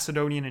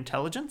Macedonian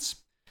intelligence,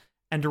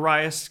 and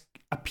Darius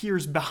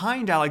appears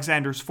behind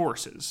Alexander's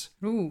forces,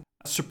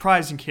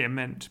 surprising him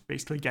and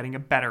basically getting a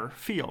better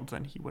field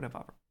than he would have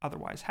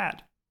otherwise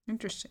had.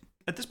 Interesting.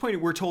 At this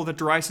point, we're told that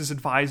Darius'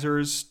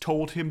 advisors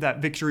told him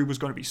that victory was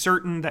going to be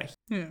certain, that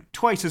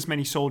twice as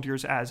many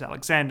soldiers as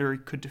Alexander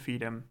could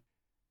defeat him.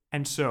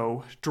 And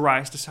so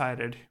Darius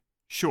decided,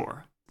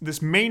 sure,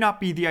 this may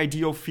not be the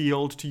ideal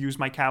field to use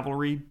my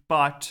cavalry,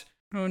 but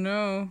oh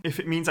no, if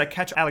it means I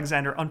catch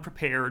Alexander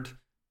unprepared,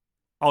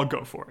 I'll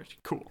go for it.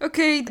 Cool.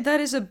 Okay, that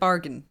is a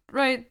bargain,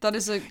 right? That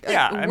is a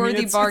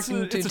worthy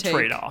bargain to take. It's a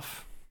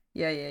trade-off.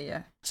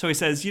 Yeah. So he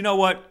says, you know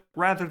what?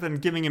 Rather than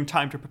giving him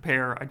time to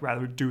prepare, I'd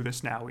rather do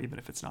this now, even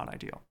if it's not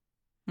ideal.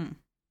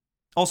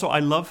 Also, I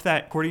love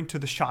that according to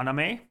the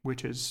Shahnameh,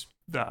 which is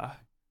the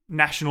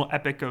national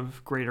epic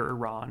of Greater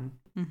Iran,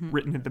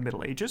 written in the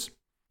Middle Ages,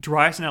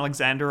 Darius and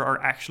Alexander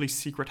are actually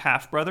secret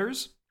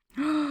half-brothers.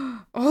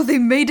 Oh, they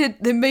made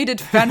it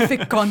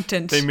fanfic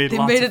content. They made it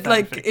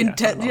fanfic,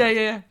 intense.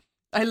 Yeah.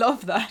 I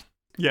love that.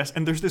 Yes,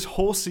 and there's this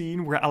whole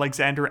scene where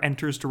Alexander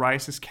enters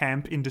Darius'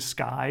 camp in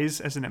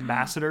disguise as an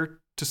ambassador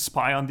to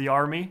spy on the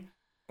army.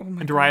 Oh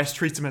my and Darius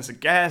treats him as a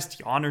guest,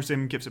 he honors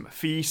him, gives him a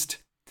feast.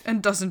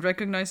 And doesn't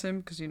recognize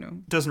him, because,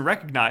 Doesn't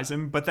recognize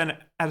him, but then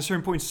at a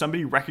certain point,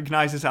 somebody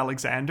recognizes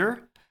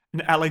Alexander,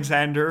 and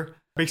Alexander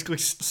basically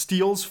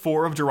steals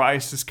 4 of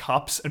Darius'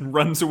 cups and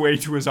runs away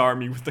to his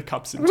army with the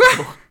cups in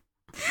tow.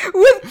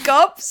 With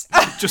cups?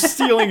 Just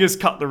stealing his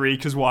cutlery,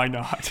 because why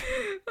not?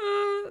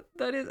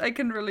 I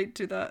can relate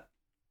to that.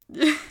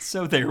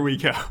 So there we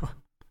go.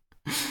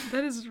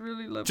 That is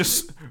really lovely.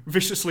 Just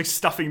viciously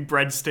stuffing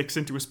breadsticks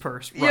into his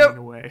purse, running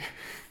away.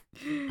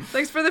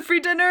 Thanks for the free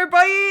dinner,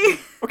 bye!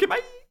 Okay, bye!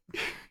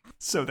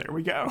 So there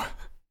we go.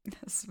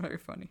 That's very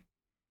funny.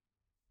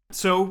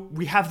 So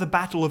we have the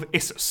Battle of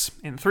Issus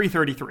in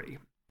 333.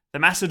 The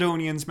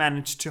Macedonians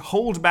managed to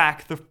hold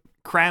back the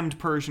crammed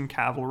Persian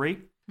cavalry,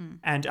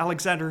 and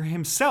Alexander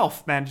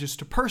himself manages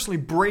to personally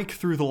break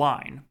through the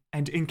line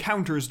and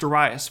encounters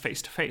Darius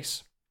face to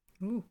face.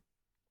 Ooh.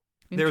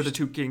 There the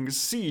two kings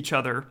see each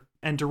other,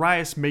 and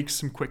Darius makes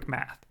some quick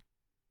math.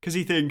 Because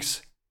he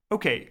thinks,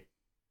 okay,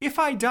 if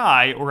I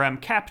die or am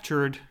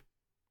captured,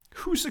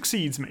 who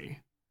succeeds me?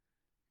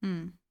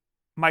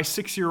 My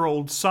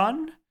 6-year-old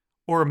son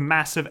or a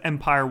massive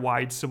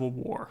empire-wide civil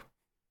war?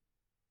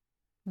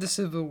 The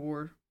civil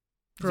war,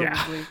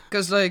 probably.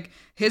 Because,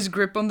 his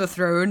grip on the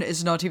throne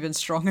is not even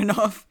strong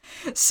enough.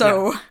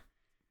 So... Yeah.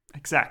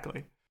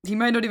 Exactly. He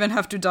might not even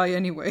have to die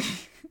anyway.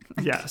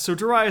 Yeah, so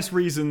Darius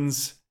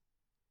reasons,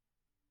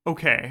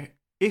 okay,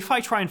 if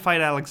I try and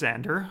fight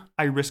Alexander,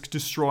 I risk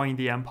destroying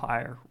the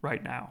empire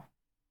right now.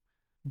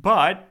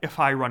 But if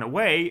I run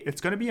away,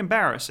 it's going to be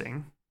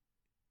embarrassing.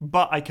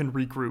 But I can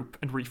regroup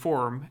and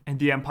reform, and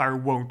the empire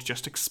won't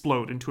just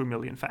explode into a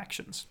million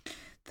factions.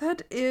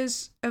 That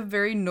is a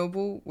very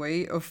noble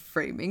way of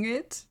framing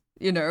it.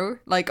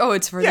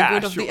 It's for the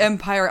good of the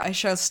empire. I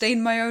shall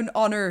stain my own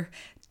honor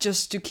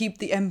just to keep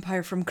the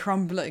empire from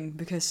crumbling.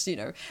 Because,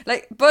 I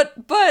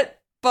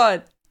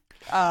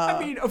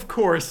mean, of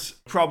course,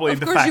 probably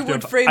of the course fact you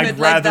would of frame I'd it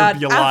rather like that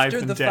be alive after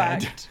than the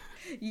dead. fact.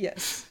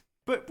 Yes.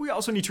 But we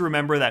also need to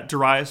remember that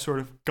Darius sort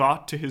of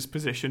got to his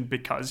position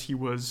because he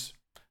was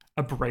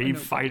a brave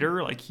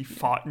fighter. Like, he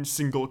fought in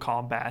single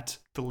combat,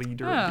 the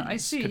leader of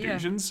these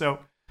Caduceans. So,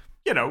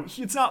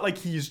 it's not like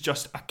he's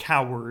just a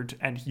coward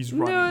and he's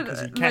running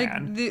because he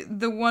can. Like,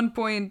 the one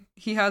point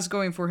he has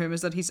going for him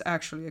is that he's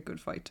actually a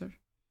good fighter.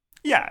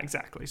 Yeah,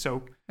 exactly.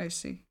 So I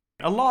see.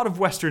 A lot of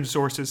Western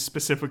sources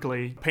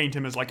specifically paint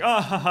him as like,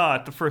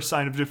 at the first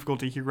sign of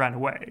difficulty, he ran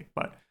away.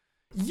 But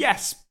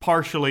yes,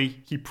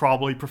 partially, he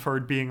probably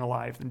preferred being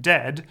alive than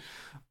dead.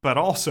 But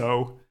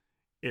also,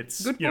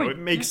 it's, it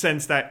makes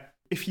sense that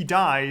if he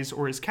dies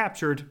or is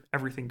captured,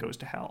 everything goes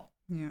to hell.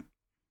 Yeah.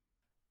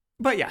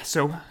 But yeah,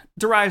 so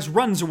Darius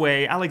runs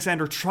away.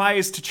 Alexander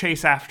tries to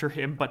chase after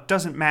him, but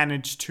doesn't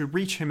manage to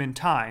reach him in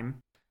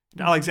time.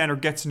 And Alexander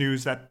gets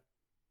news that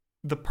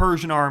the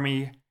Persian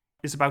army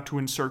is about to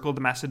encircle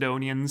the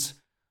Macedonians.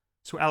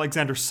 So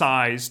Alexander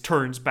sighs,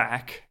 turns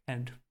back,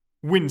 and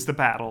wins the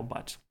battle,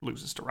 but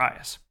loses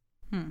Darius.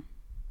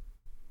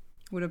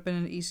 Would have been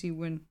an easy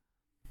win.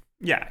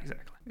 Yeah,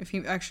 exactly. If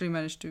he actually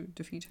managed to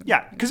defeat him.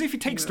 Yeah, because if he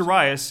takes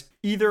Darius,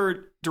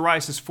 either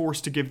Darius is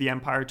forced to give the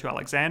empire to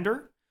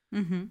Alexander,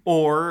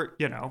 or,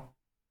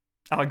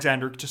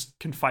 Alexander just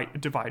can fight a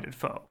divided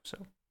foe. So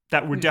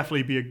that would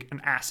definitely be an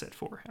asset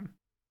for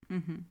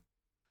him.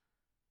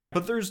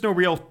 But there's no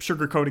real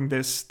sugarcoating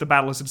this. The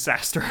battle is a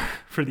disaster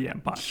for the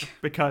empire,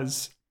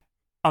 because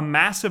a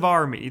massive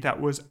army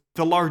that was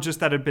the largest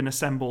that had been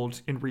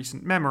assembled in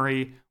recent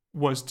memory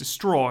was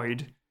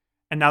destroyed,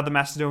 and now the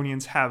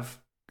Macedonians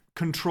have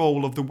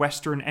control of the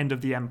western end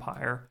of the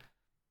empire.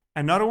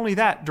 And not only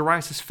that,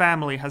 Darius'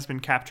 family has been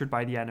captured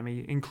by the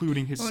enemy,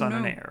 including his son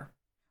and heir.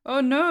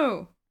 Oh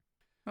no!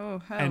 Oh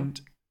hell.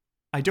 And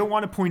I don't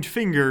want to point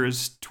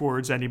fingers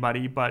towards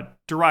anybody, but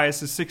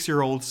Darius'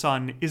 6-year-old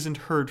son isn't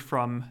heard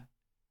from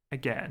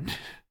again.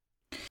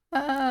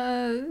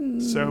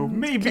 So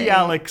maybe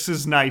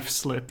Alex's knife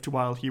slipped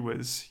while he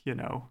was,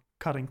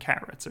 cutting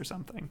carrots or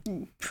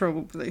something.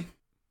 Probably.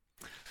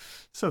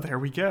 So there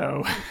we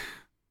go.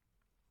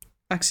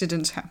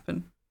 Accidents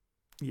happen.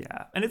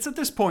 Yeah, and it's at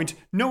this point,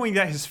 knowing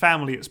that his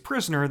family is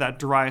prisoner, that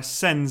Darius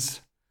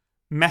sends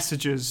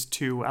messages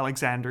to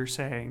Alexander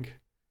saying,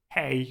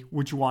 hey,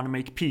 would you want to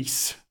make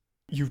peace?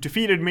 You've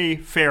defeated me,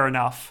 fair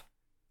enough.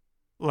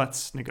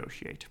 Let's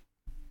negotiate.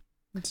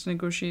 Let's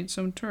negotiate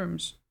some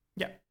terms.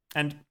 Yeah,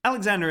 and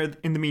Alexander,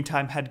 in the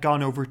meantime, had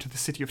gone over to the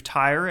city of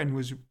Tyre and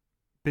was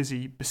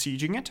busy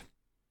besieging it.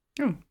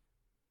 Oh.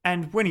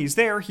 And when he's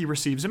there, he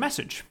receives a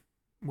message,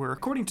 where,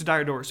 according to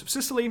Diodorus of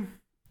Sicily,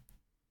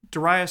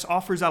 Darius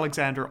offers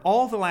Alexander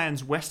all the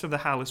lands west of the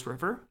Halys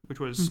River, which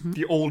was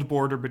the old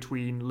border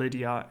between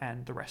Lydia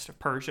and the rest of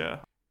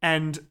Persia,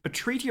 and a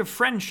treaty of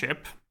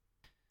friendship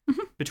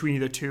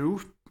between the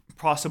two,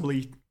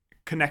 possibly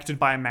connected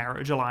by a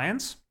marriage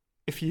alliance,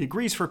 if he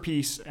agrees for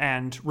peace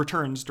and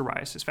returns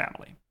Darius'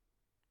 family.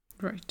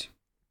 Right.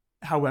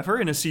 However,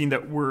 in a scene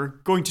that we're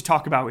going to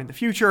talk about in the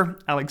future,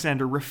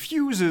 Alexander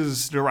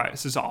refuses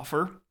Darius'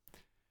 offer.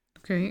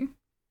 Okay.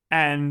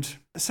 And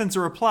sends a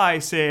reply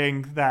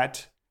saying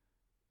that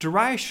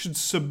Darius should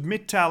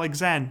submit to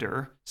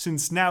Alexander,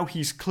 since now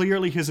he's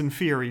clearly his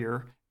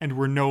inferior and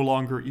we're no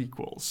longer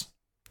equals.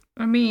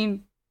 I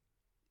mean,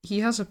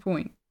 he has a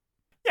point.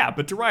 Yeah,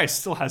 but Darius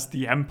still has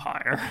the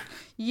empire.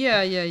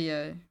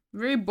 Yeah.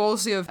 Very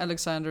ballsy of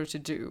Alexander to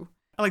do.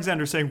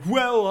 Alexander saying,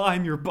 well,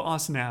 I'm your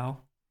boss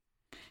now.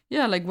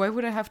 Yeah, like, why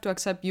would I have to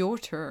accept your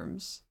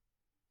terms?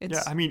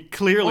 Yeah, I mean,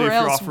 clearly if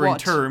you're offering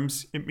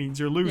terms, it means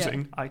you're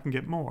losing. Yeah. I can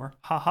get more.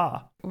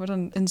 Ha. What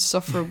an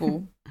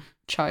insufferable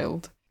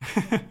child.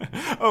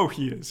 Oh,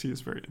 he is. He is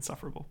very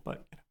insufferable,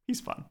 but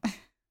he's fun.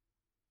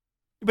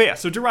 But yeah,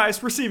 so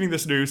Darius, receiving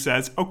this news,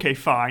 says, okay,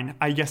 fine,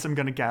 I guess I'm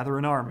going to gather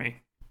an army.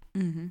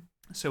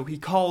 So he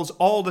calls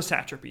all the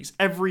satrapies,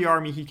 every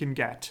army he can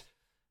get,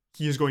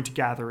 he is going to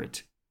gather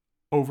it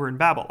over in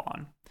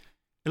Babylon.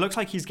 It looks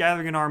like he's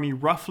gathering an army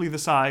roughly the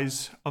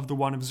size of the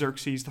one of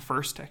Xerxes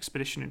I's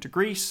expedition into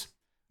Greece.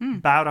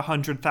 About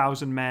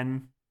 100,000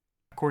 men,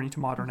 according to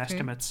modern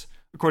estimates.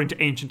 According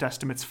to ancient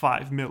estimates,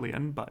 5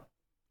 million, but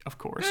of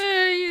course.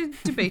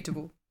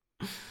 Debatable.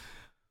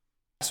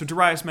 So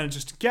Darius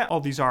manages to get all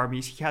these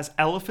armies. He has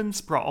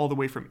elephants brought all the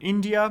way from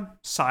India,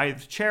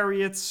 scythed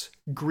chariots,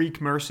 Greek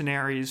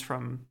mercenaries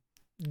from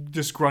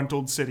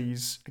disgruntled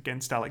cities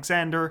against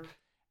Alexander,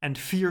 and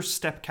fierce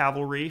steppe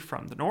cavalry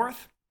from the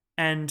north.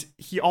 And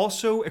he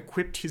also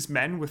equipped his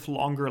men with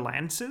longer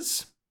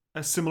lances,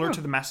 similar to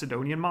the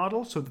Macedonian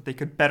model, so that they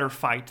could better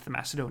fight the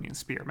Macedonian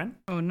spearmen.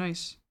 Oh,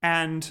 nice.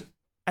 And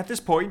at this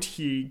point,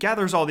 he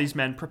gathers all these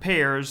men,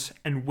 prepares,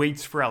 and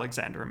waits for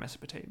Alexander in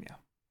Mesopotamia.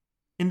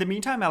 In the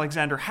meantime,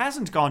 Alexander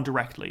hasn't gone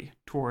directly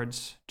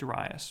towards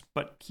Darius,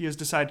 but he has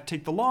decided to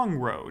take the long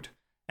road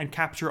and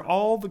capture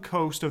all the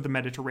coast of the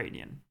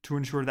Mediterranean to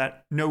ensure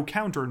that no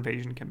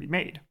counter-invasion can be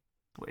made,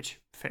 which,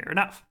 fair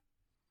enough.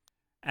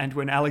 And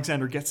when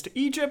Alexander gets to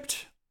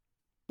Egypt,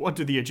 what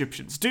do the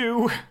Egyptians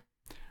do?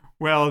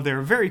 Well,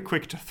 they're very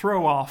quick to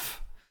throw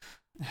off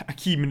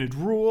Achaemenid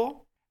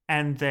rule,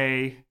 and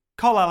they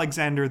call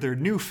Alexander their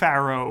new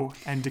pharaoh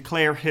and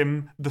declare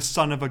him the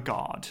son of a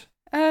god.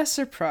 A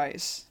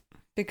surprise.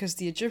 Because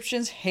the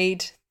Egyptians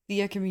hate the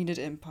Achaemenid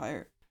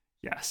Empire.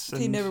 Yes.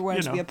 They and, never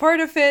wanted to be a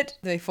part of it.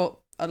 They fought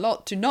a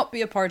lot to not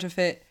be a part of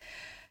it.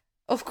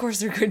 Of course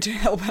they're going to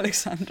help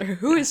Alexander.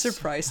 Who is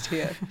surprised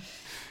here?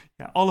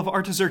 Yeah, all of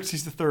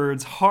Artaxerxes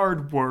III's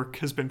hard work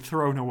has been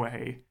thrown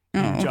away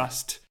in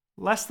just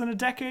less than a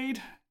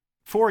decade.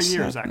 4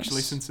 years,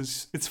 actually,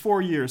 it's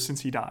 4 years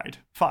since he died.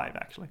 5,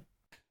 actually.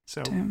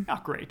 So,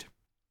 not great.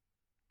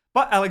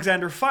 But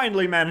Alexander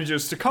finally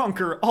manages to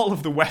conquer all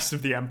of the west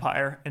of the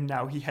empire, and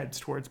now he heads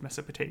towards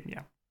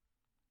Mesopotamia.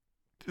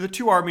 The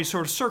two armies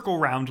sort of circle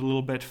around a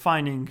little bit,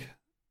 finding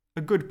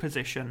a good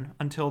position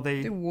until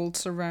they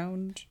waltz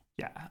around.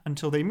 Yeah,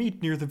 until they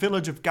meet near the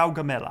village of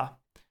Gaugamela,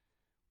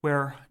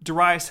 where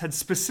Darius had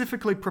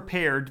specifically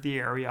prepared the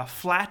area,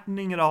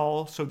 flattening it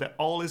all so that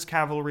all his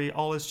cavalry,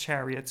 all his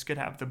chariots could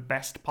have the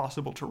best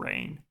possible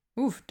terrain.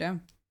 Oof,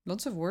 damn.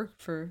 Lots of work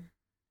for...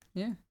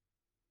 Yeah.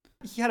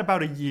 He had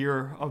about a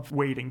year of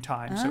waiting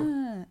time,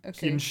 so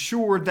he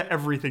ensured that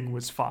everything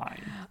was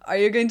fine. Are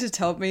you going to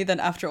tell me that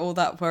after all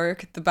that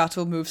work, the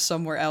battle moves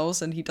somewhere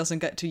else and he doesn't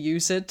get to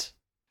use it?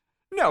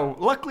 No,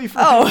 luckily for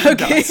him, he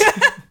does.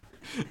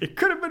 It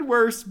could have been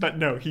worse, but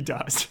no, he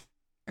does.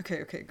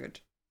 Okay, good.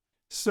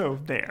 So,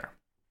 there.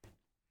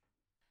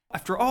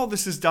 After all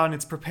this is done,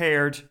 it's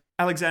prepared,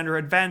 Alexander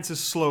advances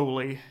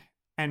slowly,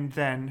 and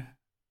then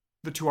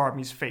the two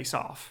armies face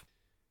off.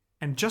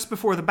 And just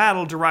before the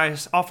battle,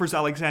 Darius offers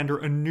Alexander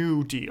a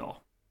new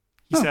deal.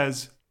 He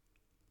says,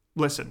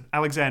 listen,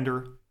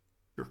 Alexander,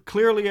 you're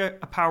clearly a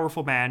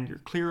powerful man, you're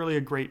clearly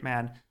a great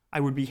man. I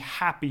would be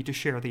happy to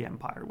share the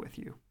empire with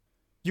you.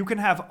 You can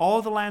have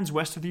all the lands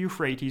west of the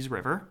Euphrates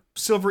River,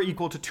 silver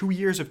equal to 2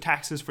 years of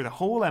taxes for the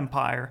whole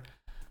empire,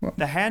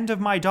 the hand of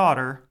my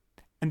daughter,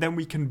 and then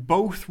we can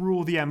both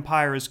rule the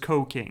empire as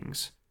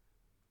co-kings.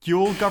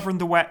 You'll govern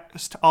the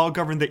west, I'll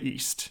govern the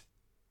east.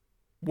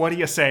 What do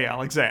you say,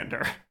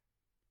 Alexander?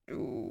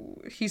 Ooh,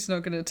 he's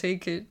not going to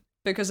take it.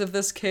 Because if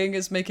this king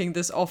is making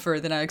this offer,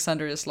 then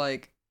Alexander is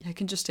like, I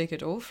can just take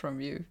it all from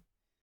you.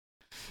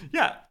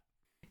 Yeah.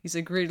 He's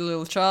a great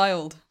little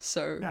child,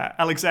 so... Yeah,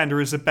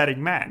 Alexander is a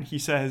betting man. He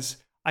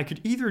says, I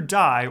could either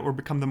die or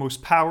become the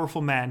most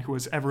powerful man who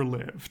has ever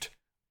lived.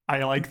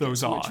 I like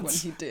those odds. Which one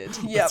he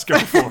did. Let's go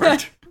for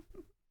it.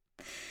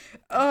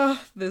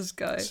 This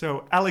guy.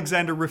 So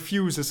Alexander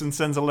refuses and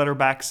sends a letter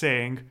back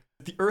saying,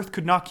 the earth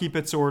could not keep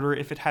its order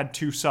if it had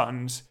 2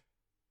 sons.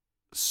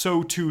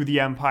 So too the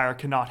empire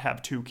cannot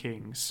have 2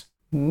 kings.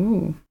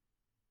 Ooh.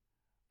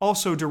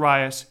 Also,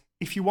 Darius,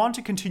 if you want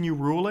to continue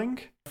ruling,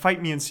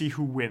 fight me and see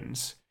who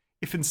wins.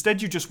 If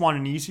instead you just want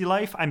an easy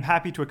life, I'm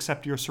happy to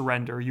accept your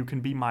surrender. You can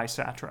be my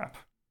satrap.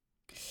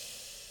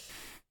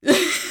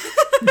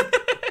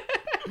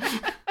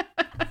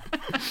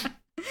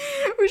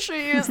 We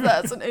should use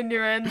that as an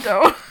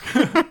innuendo.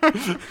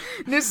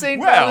 New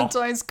St.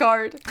 Valentine's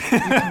card. You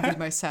can be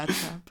my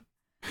satrap.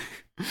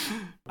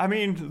 I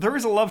mean, there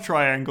is a love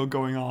triangle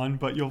going on,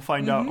 but you'll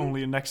find out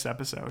only in next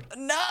episode.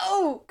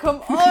 No!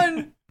 Come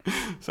on!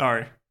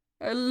 Sorry.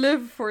 I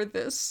live for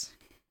this.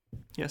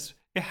 Yes,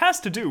 it has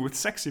to do with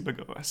sexy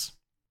Bagoas.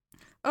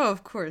 Oh,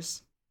 of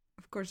course.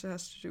 Of course it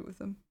has to do with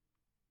them.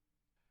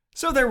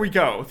 So there we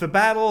go. The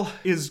battle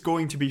is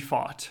going to be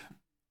fought.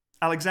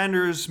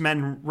 Alexander's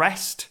men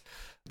rest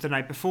the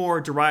night before.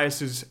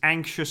 Darius is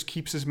anxious,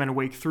 keeps his men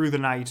awake through the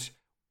night,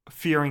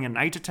 fearing a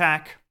night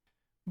attack.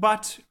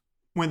 But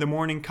when the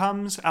morning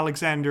comes,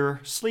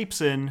 Alexander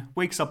sleeps in,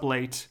 wakes up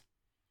late,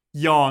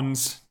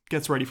 yawns,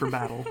 gets ready for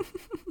battle.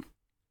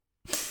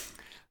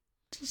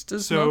 Just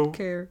does not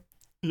care.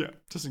 Yeah,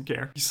 doesn't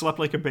care. He slept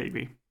like a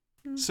baby.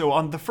 So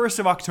on the 1st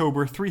of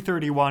October,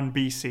 331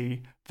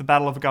 BC, the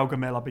Battle of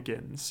Gaugamela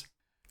begins.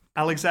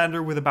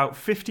 Alexander with about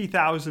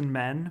 50,000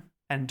 men,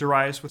 and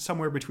Darius with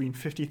somewhere between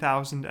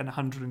 50,000 and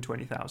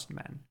 120,000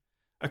 men,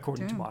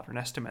 according to modern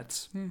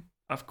estimates,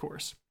 of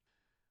course.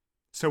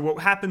 So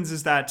what happens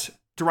is that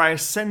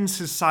Darius sends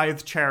his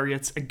scythe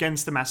chariots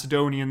against the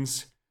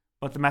Macedonians,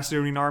 but the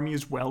Macedonian army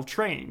is well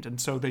trained, and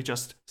so they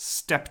just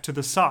step to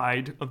the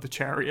side of the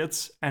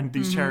chariots, and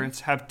these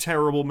chariots have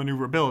terrible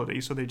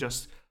maneuverability, so they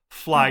just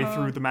fly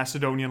through the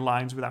Macedonian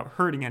lines without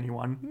hurting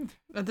anyone.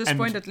 At this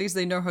point, at least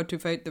they know how to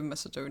fight the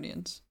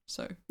Macedonians,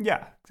 so...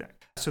 Yeah,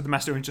 exactly. So the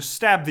Macedonians just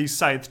stab these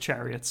scythe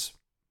chariots.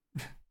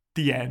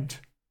 The end.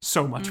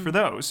 So much for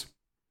those.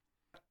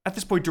 At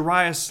this point,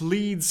 Darius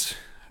leads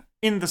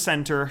in the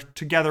center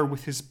together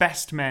with his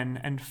best men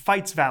and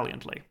fights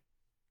valiantly.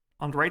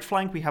 On the right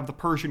flank, we have the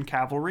Persian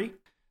cavalry,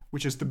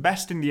 which is the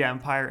best in the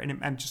empire, and it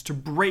manages to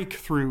break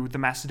through the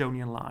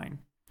Macedonian line.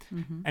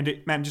 And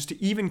it manages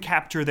to even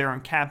capture their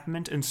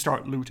encampment and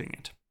start looting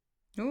it.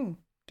 Oh,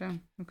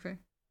 damn, okay.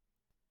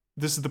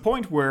 This is the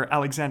point where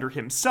Alexander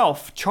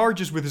himself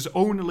charges with his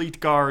own elite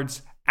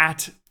guards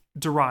at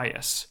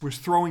Darius, who is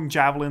throwing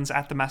javelins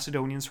at the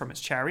Macedonians from his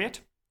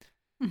chariot.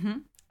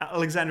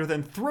 Alexander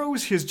then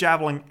throws his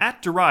javelin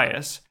at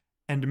Darius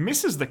and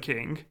misses the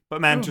king,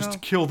 but manages to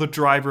kill the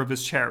driver of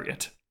his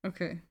chariot.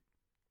 Okay.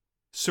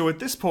 So at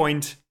this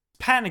point,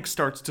 panic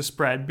starts to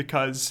spread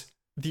because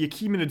the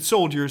Achaemenid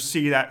soldiers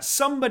see that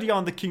somebody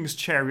on the king's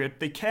chariot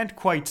they can't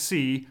quite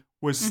see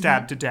was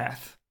stabbed to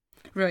death.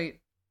 Right.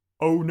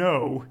 Oh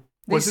no.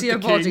 Was they see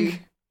it the a king?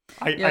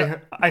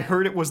 body. I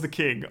heard it was the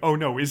king. Oh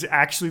no, is it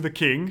actually the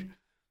king?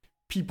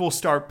 People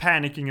start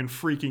panicking and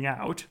freaking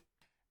out.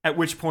 At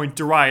which point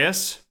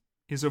Darius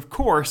is, of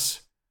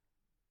course,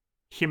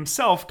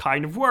 himself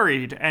kind of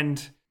worried.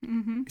 And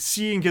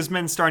seeing his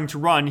men starting to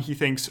run, he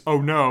thinks,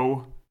 oh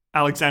no,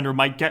 Alexander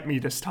might get me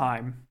this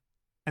time.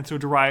 And so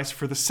Darius,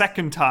 for the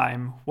second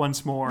time,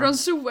 once more...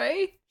 runs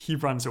away? He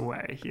runs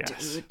away,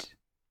 yes.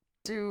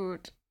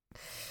 Dude.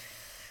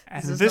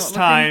 And this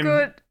time...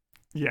 good.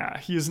 Yeah,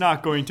 he is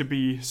not going to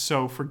be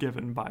so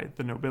forgiven by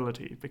the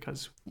nobility,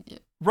 because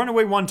run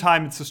away one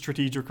time, it's a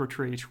strategic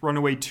retreat. Run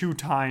away 2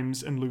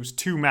 times and lose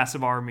 2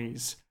 massive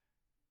armies.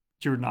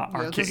 You're not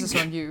our king. This is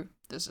on you.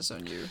 This is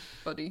on you,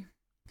 buddy.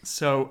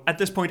 So, at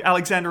this point,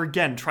 Alexander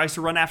again tries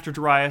to run after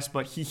Darius,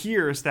 but he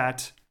hears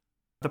that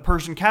the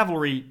Persian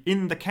cavalry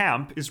in the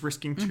camp is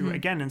risking to,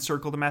 again,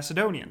 encircle the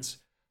Macedonians.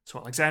 So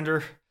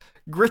Alexander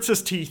grits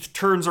his teeth,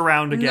 turns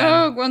around again.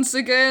 No, once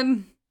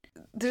again.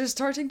 They're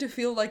starting to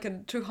feel like a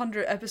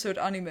 200-episode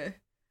anime.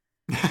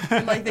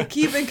 Like, they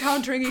keep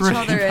encountering each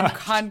other and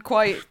can't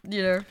quite,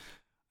 I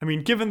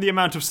mean, given the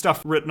amount of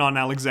stuff written on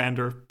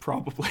Alexander,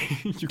 probably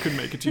you could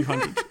make a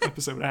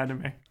 200-episode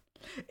anime.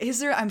 Is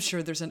there? I'm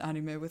sure there's an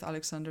anime with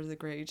Alexander the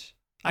Great.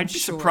 I'd be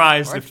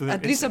surprised if there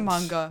at least a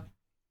manga.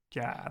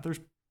 Yeah,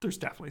 there's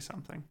definitely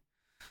something.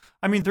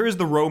 I mean, there is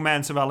the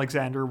romance of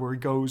Alexander where he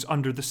goes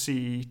under the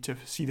sea to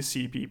see the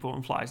sea people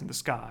and flies in the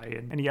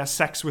sky, and he has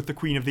sex with the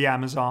queen of the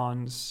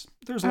Amazons.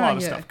 There's a lot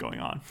of stuff going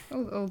on.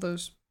 All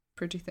those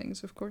pretty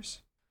things, of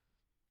course.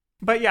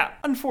 But yeah,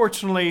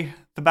 unfortunately,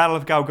 the Battle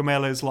of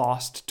Gaugamela is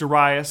lost.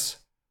 Darius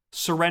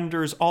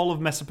surrenders all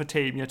of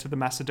Mesopotamia to the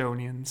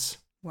Macedonians.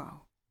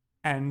 Wow.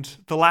 And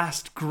the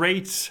last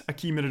great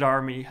Achaemenid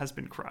army has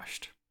been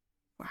crushed.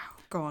 Wow,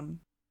 gone.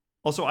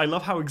 Also, I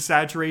love how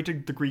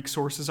exaggerated the Greek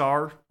sources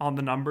are on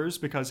the numbers,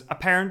 because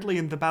apparently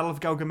in the Battle of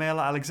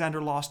Gaugamela,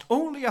 Alexander lost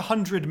only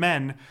 100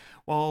 men,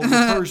 while the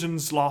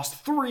Persians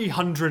lost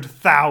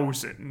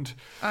 300,000.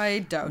 I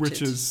doubt it.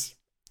 Which is...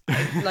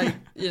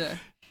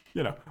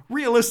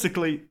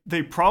 realistically,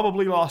 they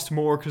probably lost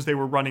more because they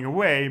were running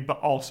away, but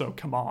also,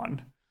 come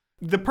on.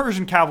 The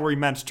Persian cavalry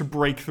meant to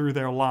break through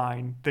their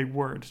line. They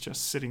weren't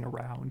just sitting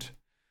around.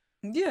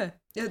 Yeah,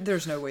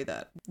 there's no way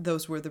that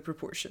those were the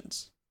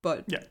proportions.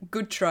 But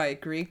good try,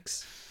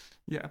 Greeks.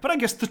 Yeah, but I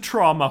guess the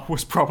trauma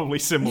was probably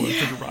similar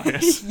to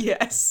Darius.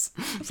 Yes.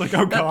 It's like,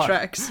 oh god. That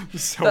tracks.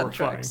 It's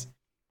horrifying.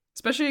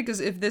 Especially because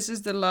if this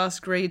is the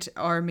last great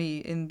army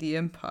in the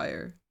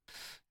Empire,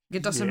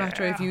 it doesn't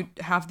matter if you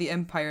have the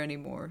Empire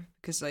anymore.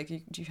 Because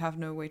you have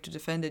no way to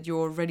defend it. You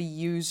already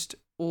used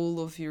all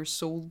of your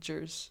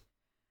soldiers.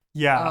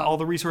 Yeah, all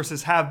the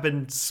resources have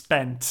been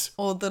spent.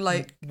 All the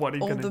what are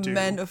you gonna do?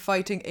 Men of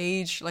fighting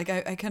age.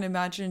 I can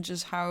imagine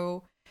just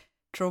how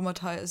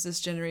traumatized this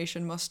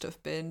generation must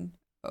have been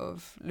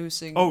of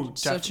losing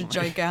such a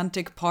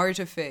gigantic part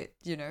of it,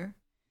 Yeah.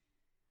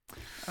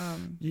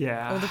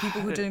 All the people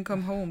who didn't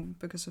come home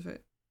because of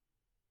it.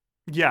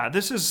 Yeah,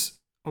 this is...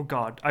 Oh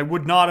god, I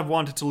would not have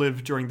wanted to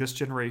live during this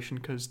generation,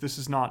 because this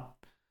is not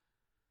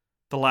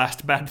the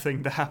last bad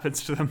thing that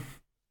happens to them.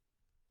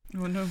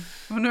 Oh no.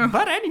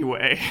 But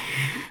anyway.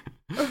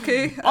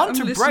 Okay, on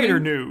to brighter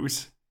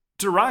news.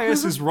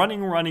 Darius is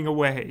running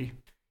away.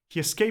 He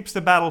escapes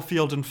the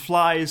battlefield and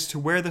flies to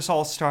where this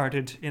all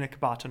started in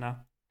Ecbatana,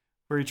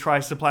 where he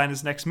tries to plan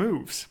his next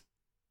moves.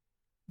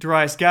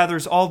 Darius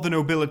gathers all the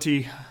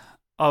nobility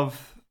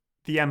of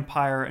the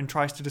empire and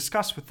tries to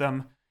discuss with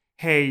them,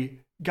 hey,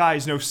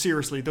 guys, no,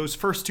 seriously, those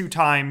first 2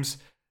 times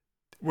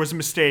was a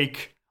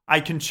mistake. I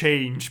can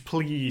change.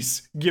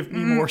 Please, give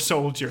me more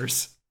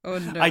soldiers. Oh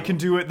no. I can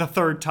do it the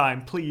 3rd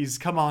time. Please,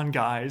 come on,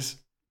 guys.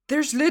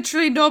 There's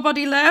literally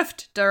nobody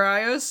left,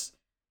 Darius.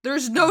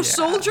 There's no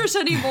soldiers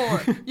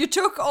anymore. You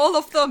took all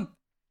of them.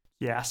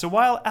 Yeah, so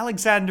while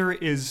Alexander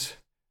is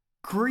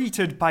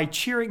greeted by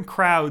cheering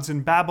crowds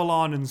in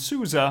Babylon and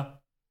Susa,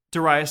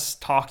 Darius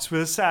talks with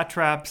his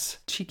satraps.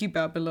 Cheeky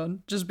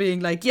Babylon. Just being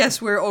like, yes,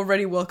 we're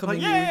already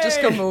welcoming you. Just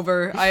come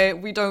over.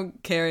 We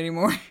don't care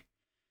anymore.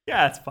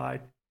 Yeah, it's fine.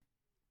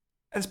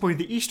 At this point,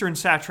 the eastern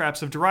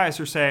satraps of Darius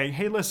are saying,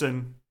 hey,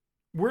 listen,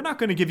 we're not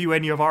going to give you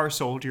any of our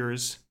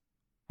soldiers.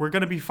 We're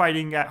going to be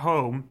fighting at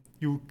home.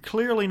 You're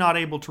clearly not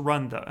able to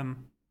run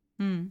them.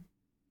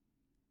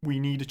 We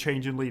need a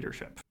change in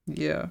leadership.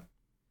 Yeah.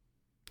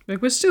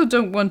 We still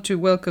don't want to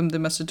welcome the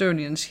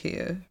Macedonians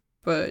here,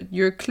 but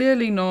you're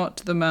clearly not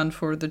the man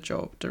for the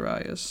job,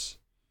 Darius.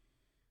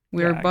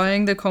 We're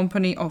buying the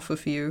company off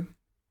of you.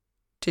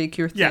 Take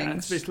your things. Yeah,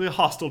 it's basically a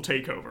hostile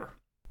takeover.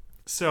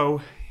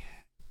 So,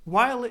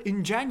 while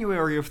in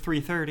January of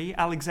 330,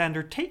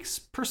 Alexander takes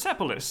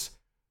Persepolis,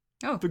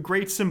 the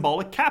great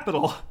symbolic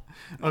capital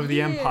of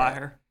the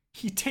empire.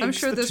 He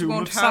takes the tomb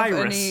of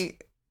Cyrus.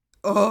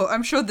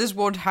 I'm sure this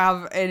won't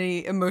have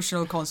any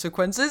emotional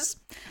consequences.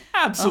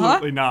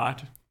 Absolutely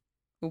not.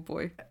 Oh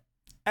boy.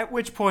 At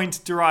which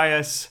point,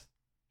 Darius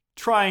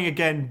trying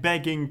again,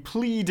 begging,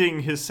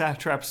 pleading his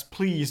satraps,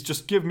 please,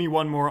 just give me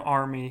one more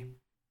army.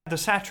 The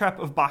satrap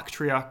of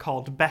Bactria,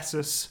 called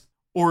Bessus,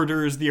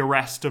 orders the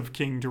arrest of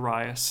King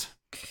Darius.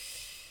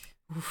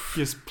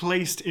 He is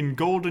placed in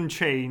golden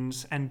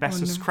chains, and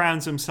Bessus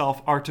crowns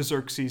himself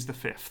Artaxerxes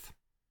V.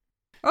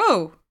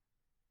 Oh,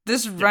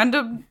 this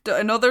random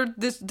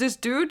this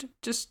dude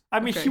just. I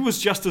mean, he was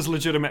just as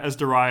legitimate as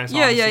Darius.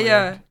 Yeah, honestly.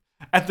 yeah.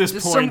 At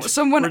this point,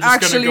 someone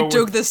actually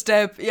took the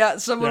step. Yeah,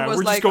 someone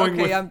was like,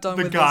 "Okay, I'm done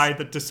with this." The guy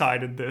that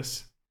decided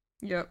this.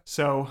 Yep.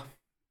 So,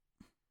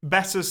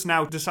 Bessus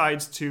now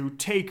decides to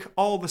take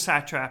all the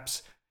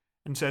satraps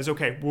and says,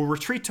 okay, we'll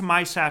retreat to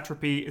my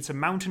satrapy. It's a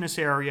mountainous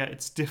area.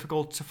 It's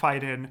difficult to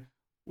fight in.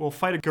 We'll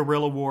fight a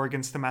guerrilla war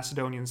against the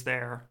Macedonians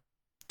there.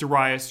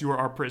 Darius, you are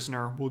our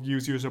prisoner. We'll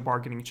use you as a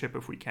bargaining chip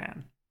if we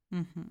can.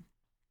 Mm-hmm.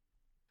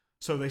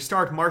 So they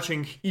start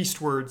marching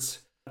eastwards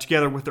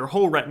together with their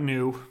whole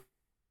retinue.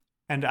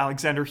 And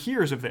Alexander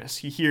hears of this.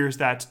 He hears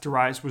that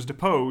Darius was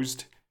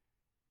deposed.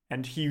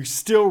 And he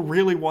still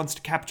really wants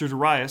to capture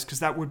Darius because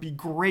that would be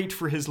great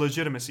for his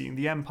legitimacy in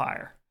the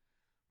empire.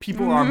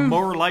 People are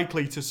more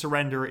likely to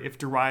surrender if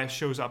Darius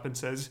shows up and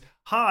says,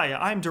 "Hi,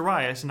 I'm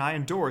Darius and I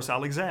endorse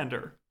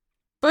Alexander."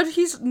 But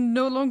he's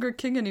no longer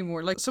king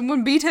anymore. Like,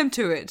 someone beat him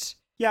to it.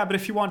 Yeah, but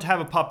if you want to have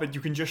a puppet, you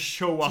can just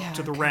show up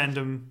to the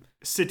random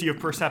city of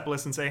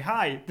Persepolis and say,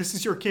 "Hi, this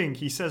is your king.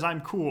 He says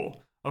I'm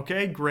cool."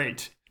 Okay,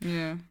 great.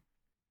 Yeah.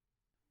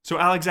 So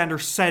Alexander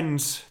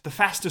sends the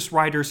fastest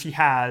riders he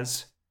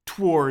has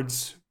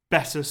towards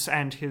Bessus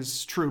and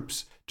his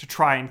troops to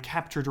try and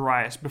capture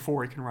Darius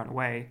before he can run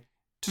away.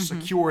 To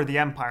secure the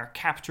empire,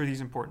 capture these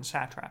important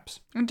satraps.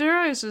 And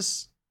Darius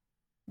is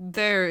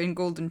there in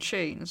golden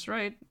chains,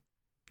 right?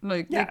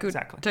 Like, they could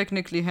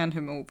technically hand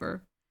him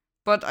over.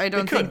 But I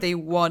don't think they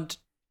want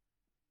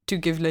to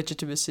give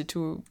legitimacy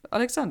to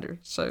Alexander,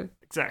 so...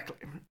 Exactly.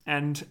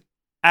 And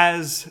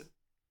as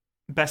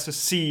Bessus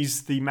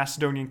sees the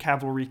Macedonian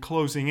cavalry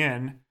closing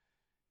in,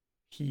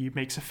 he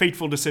makes a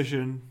fateful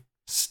decision,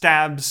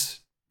 stabs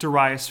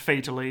Darius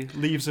fatally,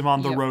 leaves him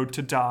on the road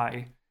to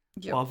die,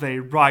 while they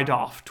ride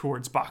off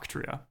towards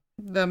Bactria.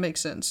 That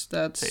makes sense.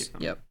 That's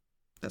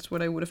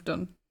what I would have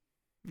done.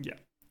 Yeah.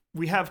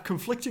 We have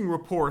conflicting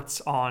reports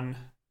on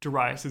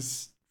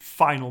Darius's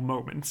final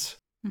moments,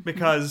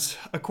 because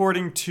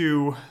according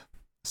to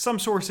some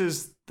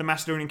sources, the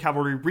Macedonian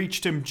cavalry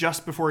reached him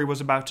just before he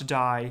was about to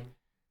die.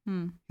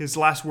 His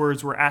last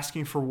words were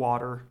asking for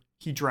water.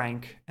 He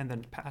drank and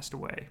then passed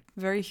away.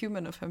 Very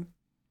human of him.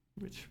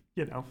 Which,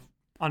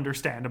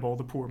 understandable,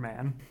 the poor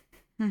man.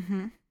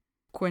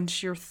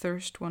 Quench your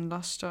thirst one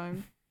last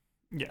time.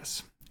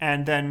 Yes.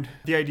 And then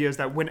the idea is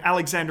that when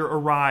Alexander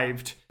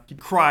arrived, he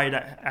cried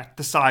at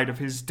the side of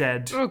his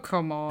dead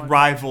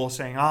rival,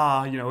 saying,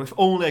 if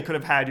only I could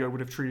have had you, I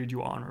would have treated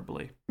you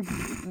honorably.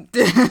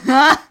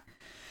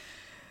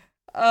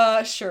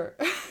 Sure.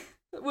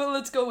 Well,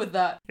 let's go with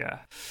that. Yeah.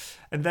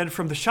 And then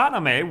from the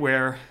Shahnameh,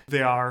 where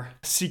they are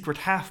secret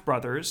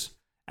half-brothers,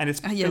 and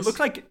it looks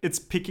like it's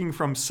picking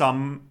from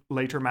some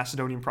later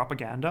Macedonian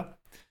propaganda.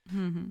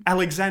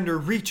 Alexander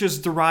reaches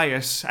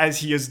Darius as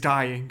he is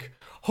dying,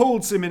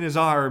 holds him in his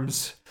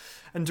arms,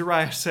 and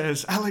Darius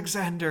says,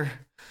 "Alexander,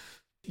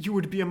 you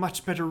would be a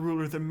much better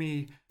ruler than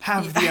me.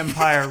 Have the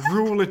empire,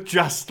 rule it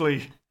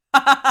justly.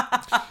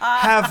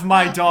 Have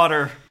my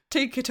daughter.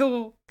 Take it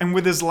all." And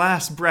with his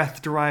last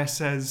breath, Darius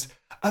says,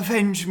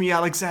 "Avenge me,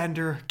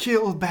 Alexander,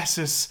 kill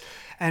Bessus,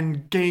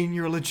 and gain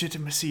your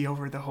legitimacy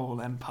over the whole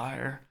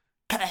empire."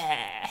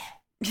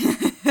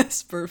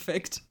 That's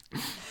perfect.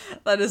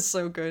 That is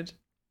so good.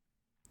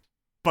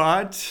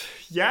 But,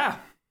 yeah.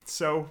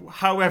 So,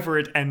 however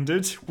it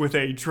ended, with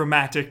a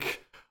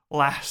dramatic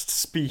last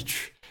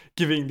speech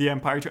giving the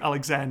empire to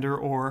Alexander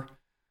or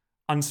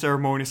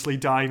unceremoniously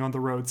dying on the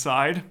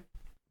roadside,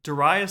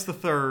 Darius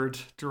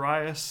III,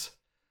 Darius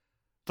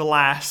the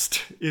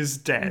Last, is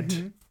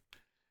dead.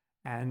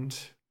 And,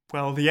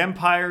 well, the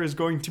empire is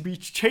going to be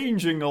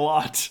changing a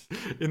lot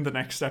in the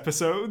next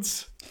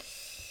episodes.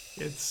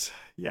 It's,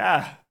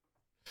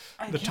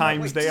 the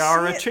times they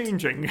are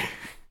a-changing.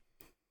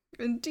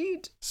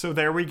 Indeed. So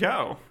there we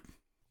go.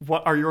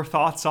 What are your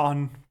thoughts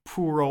on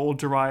poor old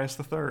Darius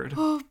III?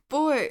 Oh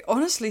boy,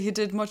 honestly, he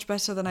did much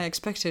better than I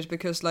expected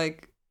because, the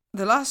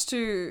last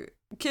two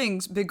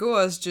kings,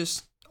 Begoas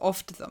just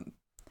offed them.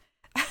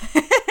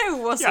 It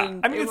wasn't.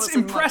 Yeah, I mean, it's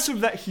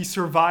impressive that he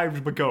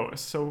survived Begoas,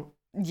 so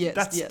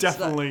that's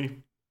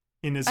definitely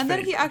in his favor. And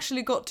then he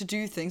actually got to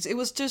do things. It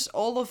was just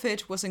all of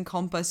it was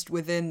encompassed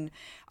within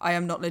I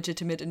am not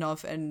legitimate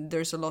enough, and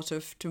there's a lot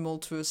of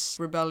tumultuous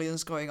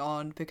rebellions going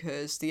on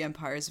because the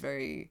empire is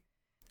very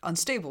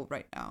unstable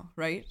right now,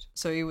 right?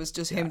 So it was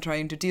just him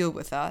trying to deal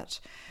with that.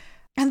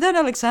 And then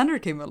Alexander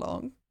came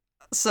along.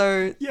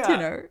 So,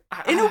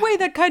 in a way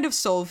that kind of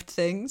solved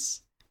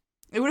things.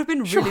 It would have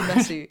been really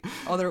messy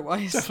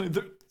otherwise.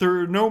 Definitely. There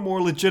are no more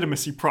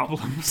legitimacy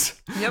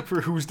problems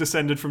for who's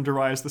descended from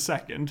Darius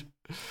II.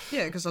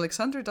 Yeah, because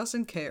Alexander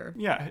doesn't care.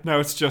 Yeah,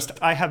 no, it's just,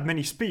 I have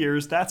many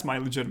spears, that's my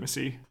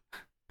legitimacy.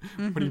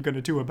 What are you going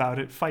to do about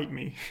it? Fight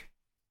me.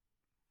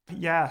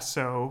 Yeah,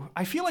 so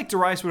I feel like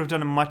Darius would have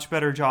done a much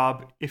better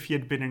job if he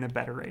had been in a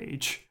better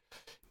age.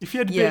 If he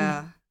had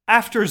been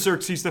after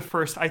Xerxes the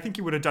First, I think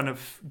he would have done a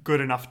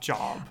good enough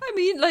job. I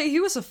mean, like, he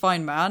was a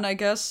fine man, I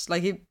guess.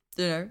 Like, he,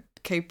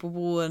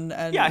 capable and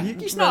yeah,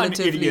 he's not an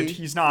idiot.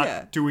 He's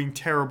not doing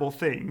terrible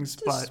things,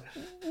 but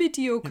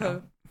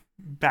mediocre.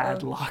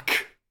 Bad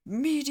luck.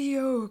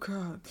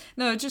 Mediocre.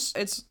 No,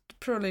 it's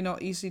probably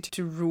not easy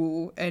to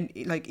rule, and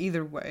like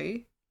either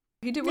way,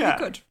 he did what he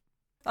could.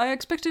 I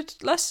expected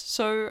less,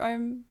 so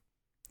I'm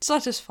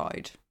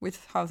satisfied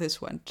with how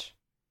this went.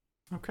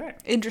 Okay.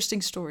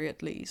 Interesting story,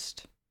 at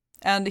least.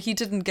 And he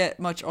didn't get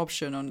much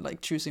option on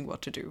like choosing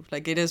what to do.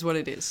 Like, it is what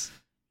it is.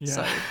 Yeah.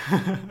 So.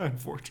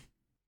 Unfortunately.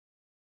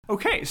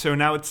 Okay, so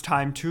now it's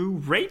time to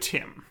rate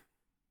him.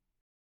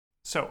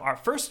 So our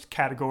first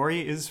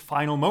category is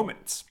final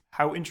moments.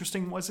 How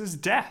interesting was his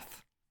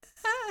death?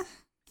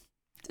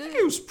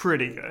 It was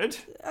pretty good.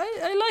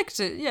 I liked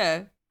it,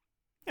 yeah.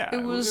 Yeah.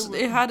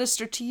 It had a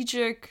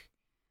strategic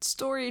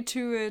story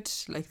to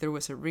it. Like, there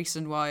was a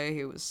reason why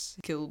he was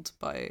killed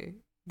by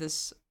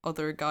this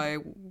other guy,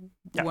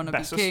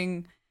 wannabe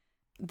king.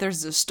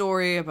 There's a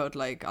story about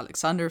like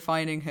Alexander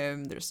finding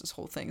him. There's this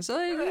whole thing. So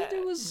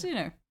it was,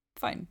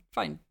 fine.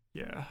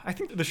 Yeah, I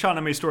think the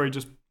Shahnameh story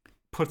just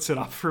puts it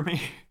up for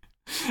me.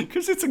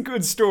 Because it's a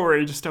good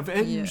story, just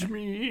avenge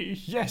me.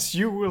 Yes,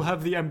 you will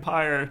have the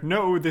empire.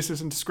 No, this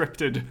isn't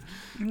scripted.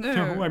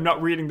 No, I'm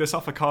not reading this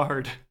off a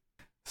card.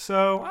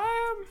 So,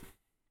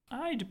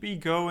 I'd be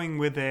going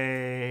with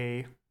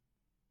a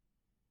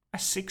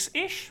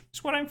 6-ish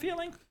is what I'm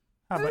feeling.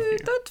 How about you?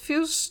 That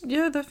feels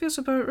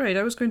about right.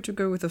 I was going to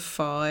go with a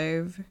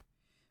 5.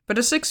 But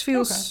a 6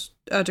 feels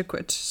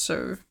adequate,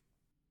 so...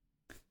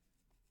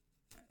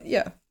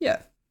 Yeah. Okay.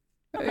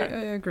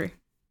 I agree.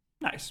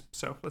 Nice.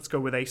 So let's go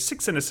with a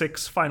 6 and a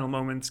 6. Final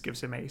moments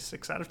gives him a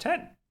 6 out of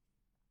 10.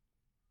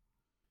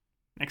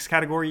 Next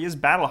category is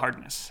battle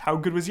hardness. How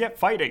good was he at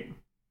fighting?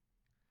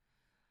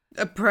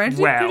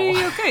 Apparently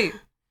pretty okay.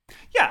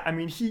 Yeah, I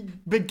mean, he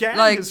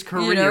began his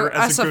career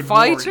as a good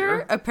fighter,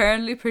 warrior.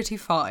 Apparently pretty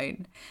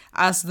fine.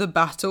 As the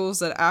battles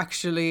that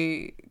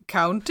actually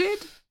counted,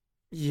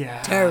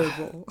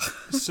 terrible.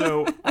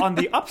 So, on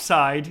the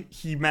upside,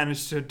 he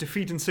managed to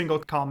defeat in single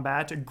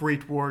combat a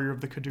great warrior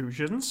of the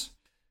Cadusians.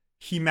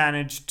 He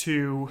managed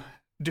to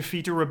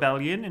defeat a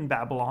rebellion in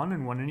Babylon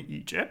and one in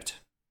Egypt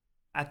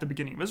at the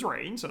beginning of his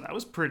reign, so that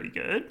was pretty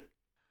good.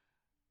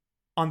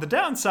 On the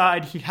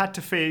downside, he had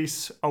to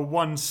face a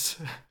once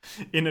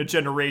in a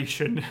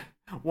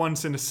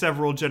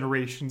several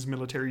generations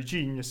military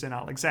genius in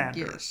Alexander.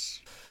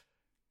 Yes.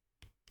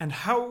 And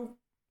how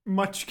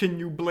much can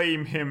you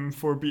blame him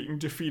for being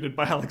defeated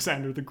by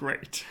Alexander the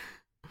Great?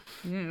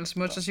 Yeah, as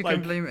much as you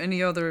can blame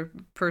any other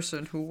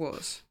person who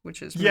was,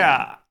 which is...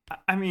 Yeah,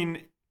 I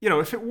mean,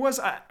 if it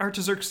was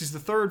Artaxerxes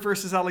III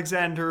versus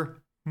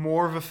Alexander,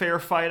 more of a fair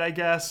fight, I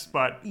guess,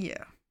 but...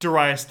 Yeah.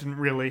 Darius didn't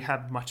really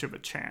have much of a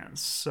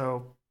chance,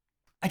 so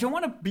I don't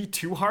want to be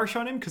too harsh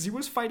on him because he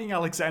was fighting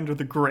Alexander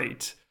the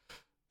Great.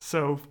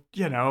 So,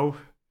 we can't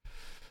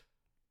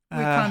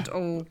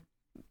all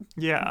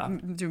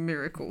do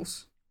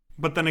miracles.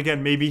 But then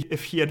again, maybe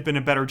if he had been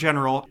a better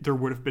general, there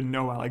would have been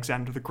no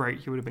Alexander the Great.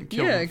 He would have been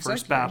killed in the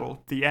first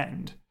battle, the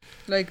end.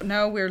 Like,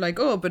 now we're like,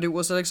 oh, but it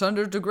was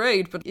Alexander the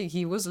Great, but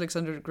he was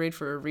Alexander the Great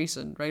for a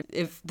reason, right?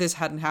 If this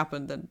hadn't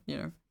happened, then,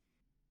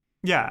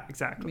 Yeah,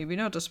 exactly. Maybe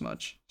not as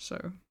much,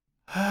 so...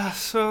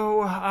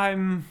 So, I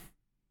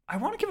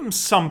want to give him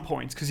some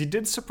points, because he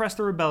did suppress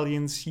the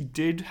rebellions, he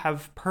did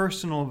have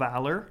personal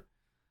valor,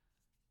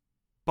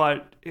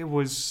 but it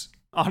was...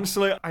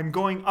 Honestly, I'm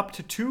going up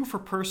to 2 for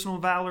personal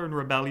valor and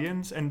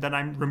rebellions, and then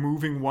I'm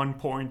removing 1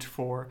 point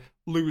for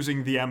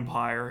losing the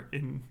empire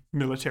in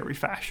military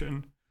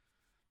fashion.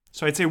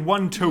 So I'd say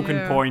 1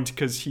 token point,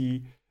 because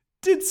he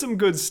did some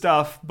good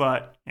stuff,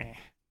 but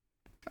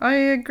I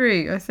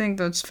agree. I think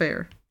that's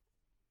fair.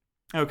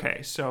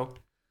 Okay, so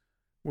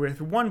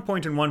with 1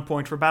 point and 1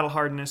 point for battle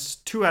hardness,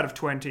 2 out of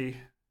 20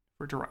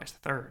 for Darius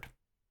III.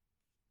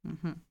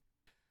 Mm-hmm.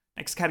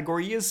 Next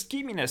category is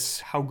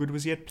scheminess. How good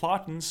was he at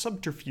plot and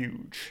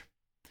subterfuge?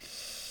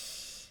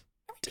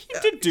 He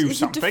did do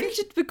something. He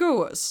defeated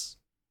Begoas.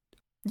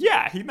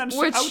 Yeah, he managed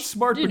to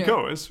outsmart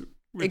Begoas,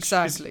 which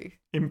is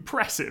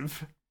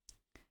impressive.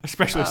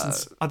 Especially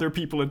since other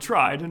people had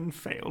tried and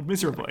failed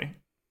miserably.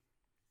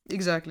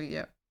 Exactly,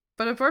 yeah.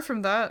 But apart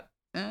from that,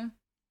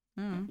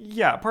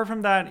 Yeah, apart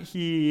from that,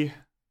 I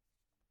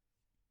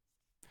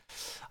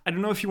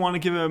don't know if you want to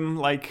give him,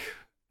 like,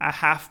 a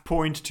half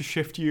point to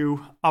shift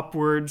you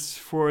upwards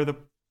for the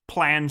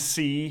plan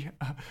C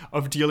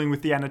of dealing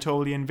with the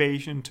Anatolia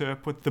invasion to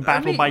put the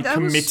battle by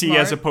committee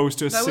as opposed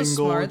to a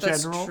single general.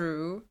 That's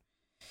true.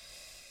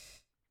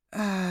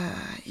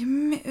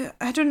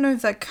 I don't know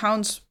if that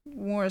counts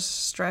more as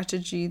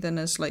strategy than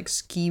as, like,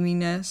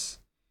 scheminess.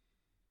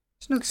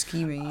 It's not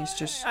scheming, it's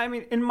just... I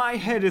mean, in my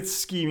head,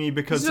 it's schemy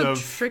because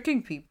of...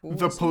 tricking people.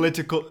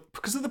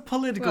 Because of the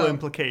political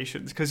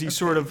implications. Because he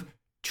sort of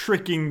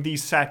tricking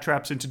these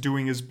satraps into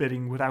doing his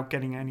bidding without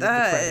getting any of the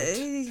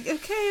credit.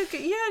 Okay.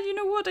 Yeah, you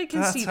know what? I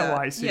can see that. That's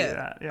how I see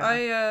that.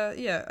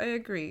 Yeah. I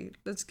agree.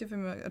 Let's give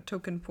him a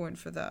token point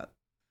for that.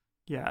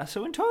 Yeah,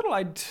 so in total,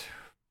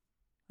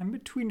 I'm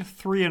between a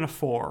 3 and a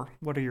 4.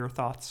 What are your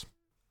thoughts?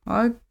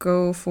 I'll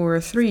go for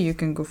a 3. You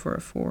can go for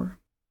a 4.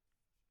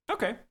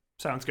 Okay,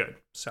 sounds good.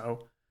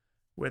 So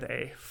with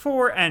a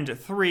 4 and a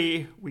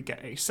 3, we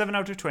get a 7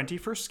 out of 20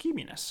 for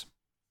scheminess.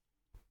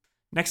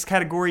 Next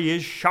category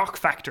is shock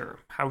factor.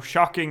 How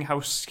shocking, how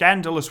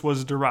scandalous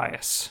was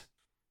Darius?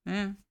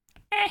 Not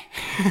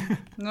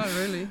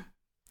really.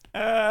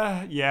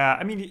 Yeah,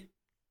 I mean,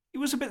 it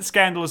was a bit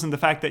scandalous in the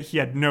fact that he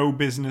had no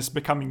business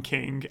becoming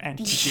king, and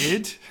he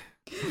did.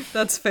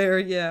 That's fair,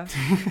 yeah.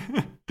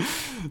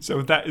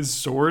 So that is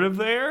sort of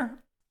there.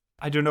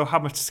 I don't know how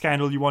much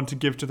scandal you want to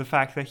give to the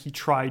fact that he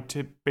tried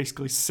to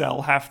basically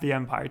sell half the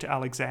empire to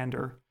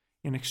Alexander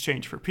in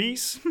exchange for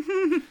peace.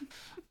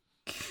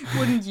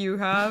 Wouldn't you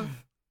have?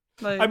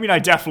 I mean, I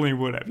definitely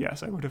would have.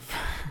 Yes, I would have.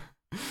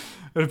 I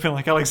would have been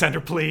like,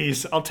 Alexander,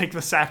 please, I'll take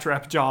the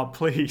satrap job,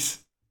 please.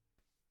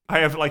 I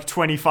have like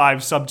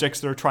 25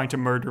 subjects that are trying to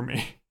murder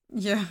me.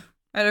 Yeah,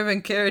 I don't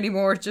even care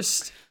anymore,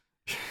 just...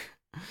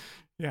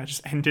 Yeah,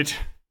 just end it.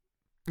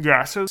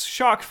 Yeah, so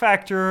shock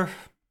factor,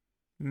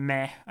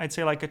 meh. I'd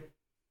say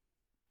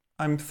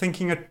I'm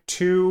thinking a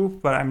 2,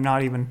 but I'm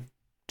not even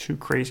too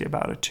crazy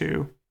about a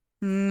 2.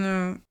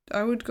 No,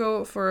 I would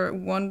go for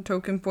 1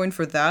 token point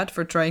for that,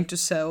 for trying to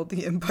sell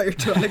the empire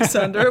to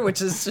Alexander,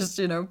 which is just,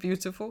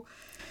 beautiful.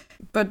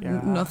 But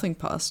nothing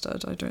past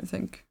that, I don't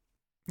think.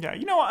 Yeah,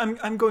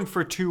 I'm going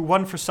for 2.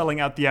 1 for selling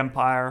out the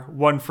empire,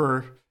 1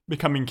 for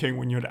becoming king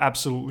when you had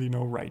absolutely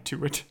no right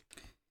to it.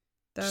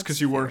 Just because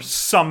you were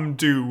some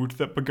dude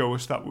that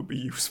Bagoas thought would be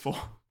useful.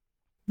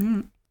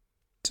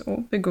 It's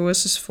all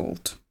Bagoas'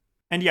 fault.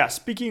 And yeah,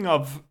 speaking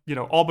of,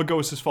 all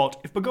Bagoas' fault,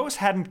 if Bagoas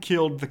hadn't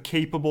killed the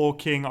capable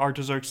king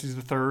Artaxerxes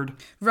III,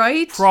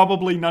 right?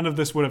 Probably none of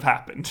this would have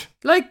happened.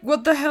 Like,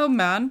 what the hell,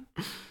 man?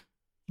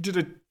 He did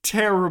a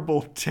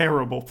terrible,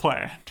 terrible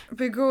plan.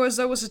 Bagoas,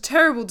 that was a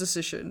terrible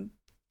decision.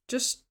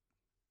 Just...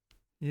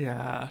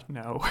 Yeah,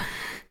 no.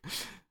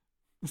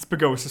 It's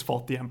Bagoas'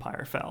 fault the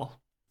empire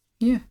fell.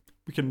 Yeah.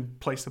 We can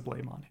place the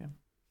blame on him.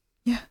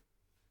 Yeah.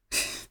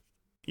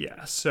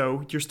 Yeah,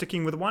 so you're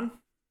sticking with 1?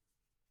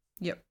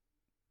 Yep.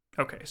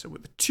 Okay, so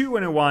with a 2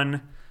 and a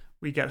 1,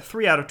 we get a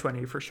 3 out of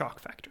 20 for shock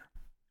factor.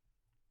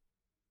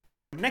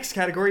 Next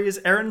category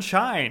is Aaron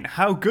Shine.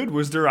 How good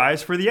was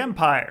Darius for the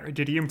empire?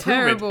 Did he improve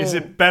Terrible. it? Is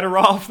it better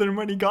off than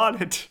when he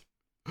got it?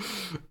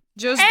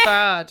 Just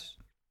bad.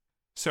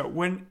 So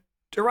when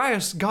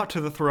Darius got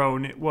to the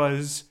throne, it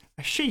was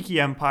a shaky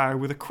empire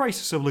with a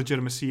crisis of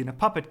legitimacy and a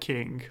puppet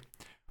king.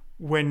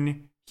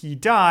 When he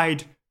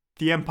died,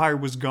 the empire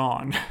was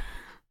gone.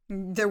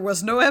 There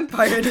was no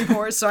empire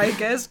anymore, so I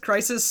guess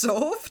crisis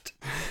solved.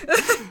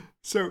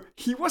 So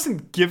he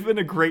wasn't given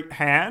a great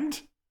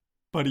hand,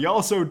 but he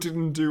also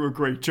didn't do a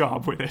great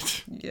job with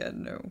it. Yeah,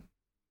 no.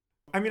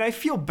 I mean, I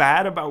feel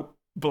bad about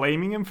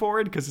blaming him for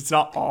it because it's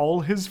not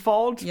all his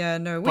fault. Yeah,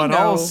 no, we but know.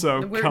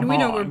 Also, we come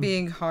know on. We're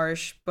being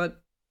harsh,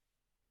 but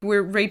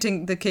we're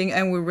rating the king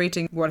and we're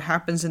rating what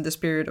happens in this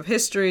period of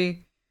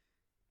history.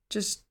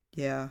 Just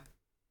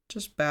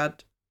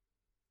bad.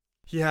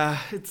 Yeah,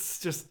 it's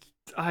just...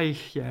 I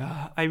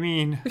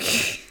mean...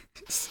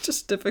 It's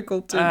just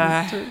difficult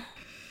to...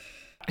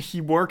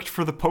 He worked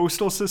for the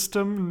postal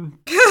system.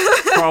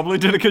 Probably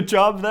did a good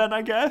job then,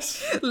 I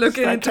guess.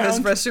 Looking into his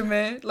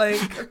resume,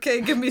 like,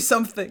 okay, give me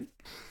something.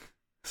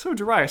 So,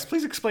 Darius,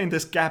 please explain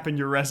this gap in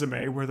your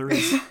resume where there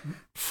is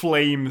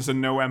flames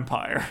and no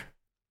empire.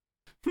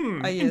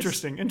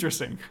 Yes.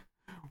 Interesting.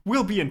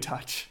 We'll be in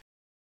touch.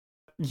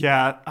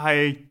 Yeah,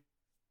 I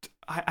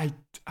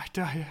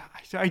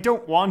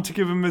don't want to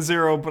give him a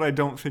 0, but I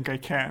don't think I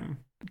can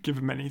give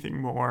him anything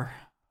more.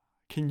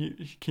 Can you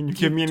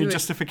give me any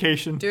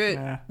justification? Do it.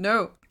 Yeah.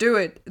 No, do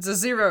it. It's a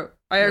 0.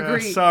 I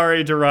agree.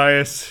 Sorry,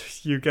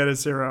 Darius. You get a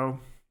 0.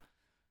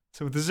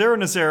 So with a 0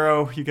 and a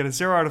 0, you get a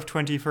 0 out of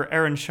 20 for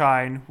Aaron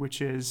Shine,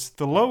 which is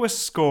the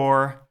lowest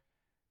score.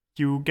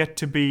 You get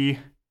to be...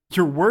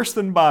 You're worse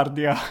than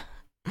Bardia.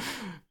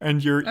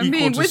 And you're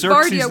equal to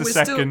Xerxes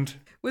II,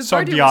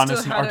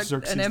 Sogdianus, and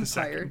Artaxerxes an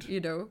empire,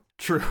 II.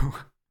 True.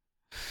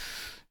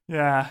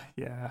 Yeah.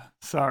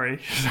 Sorry,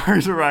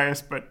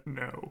 Darius, but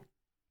no.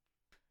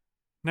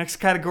 Next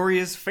category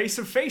is Face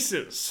of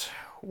Faces.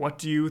 What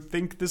do you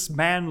think this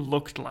man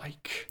looked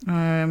like?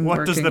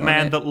 What does the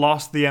man that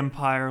lost the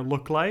empire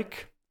look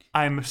like?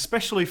 I'm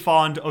especially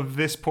fond of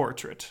this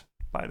portrait,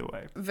 by the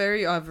way.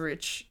 Very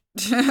average.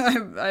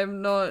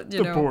 I'm not,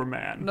 the poor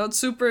man. Not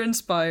super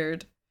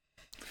inspired.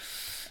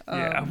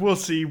 Yeah, we'll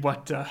see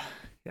what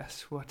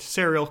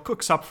Serial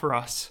cooks up for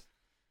us.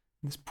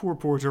 This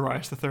poor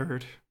Darius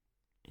III.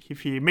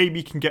 If he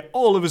maybe can get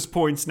all of his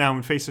points now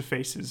in Face of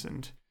Faces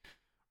and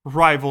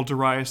rival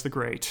Darius the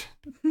Great.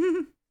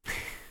 Maybe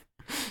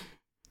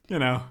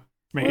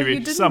you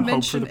didn't some hope for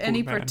mention the poor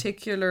any man.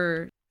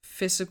 particular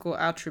physical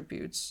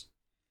attributes,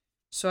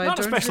 so Not I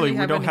don't especially. really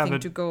have we don't anything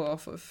have to go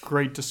off of.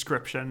 Great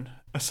description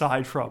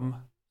aside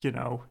from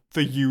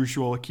the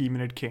usual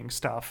Achaemenid king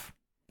stuff.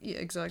 Yeah,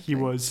 exactly. He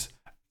was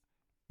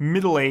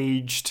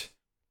middle-aged,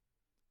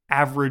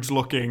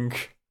 average-looking,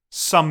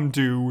 some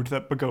dude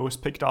that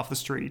Bagoas picked off the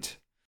street.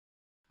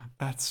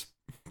 That's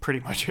pretty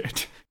much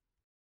it.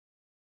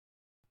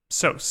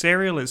 So,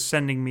 Serial is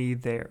sending me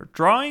their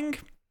drawing,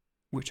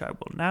 which I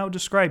will now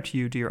describe to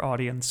you, dear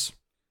audience,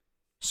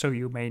 so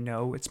you may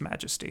know its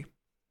majesty.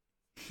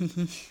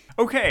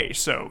 Okay,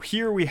 so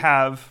here we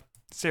have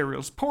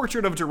Serial's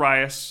portrait of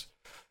Darius,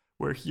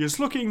 where he is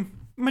looking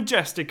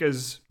majestic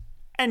as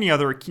any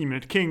other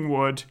Achaemenid king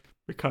would,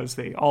 because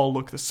they all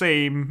look the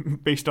same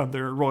based on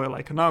their royal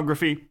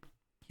iconography.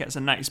 He has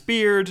a nice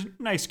beard,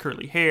 nice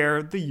curly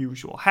hair, the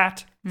usual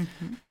hat.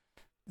 Mm-hmm.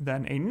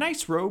 Then a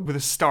nice robe with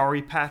a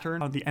starry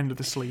pattern on the end of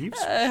the sleeves.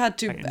 I had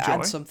to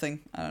add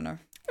something. I don't know.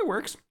 It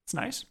works. It's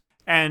nice.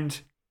 And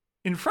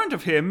in front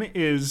of him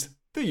is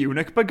the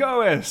eunuch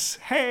Bagoas.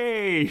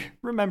 Hey,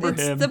 remember him?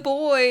 It's the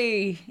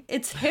boy.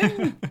 It's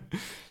him.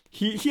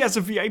 He has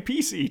a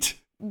VIP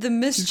seat. The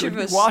mischievous. He's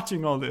going to be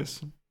watching all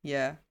this.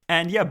 Yeah.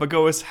 And yeah,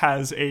 Bagoas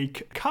has a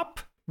cup,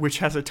 which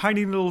has a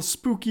tiny little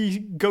spooky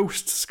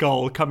ghost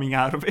skull coming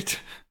out of it.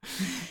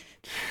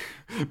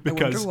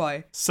 Because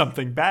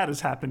something bad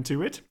has happened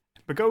to it.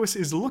 Bagoas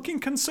is looking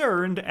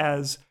concerned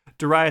as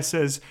Darius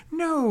says,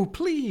 "No,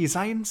 please,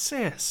 I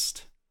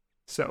insist."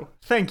 So,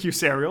 thank you,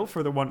 Serial,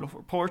 for the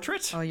wonderful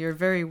portrait. Oh, you're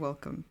very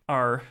welcome.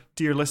 Our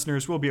dear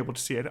listeners will be able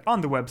to see it on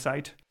the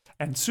website.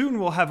 And soon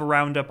we'll have a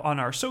roundup on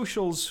our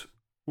socials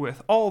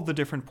with all the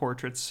different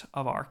portraits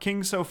of our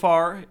king so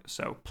far.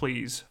 So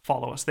please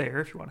follow us there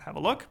if you want to have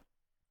a look.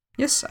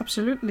 Yes,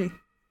 absolutely.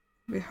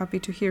 We're happy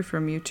to hear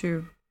from you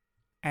too.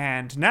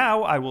 And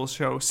now I will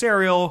show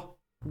Serial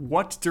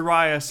what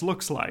Darius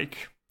looks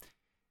like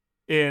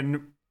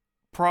in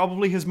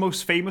probably his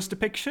most famous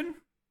depiction.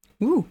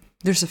 Ooh,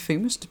 there's a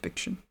famous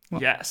depiction.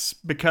 Well, yes,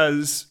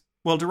 because,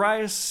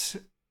 Darius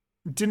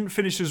didn't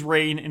finish his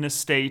reign in a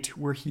state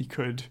where he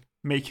could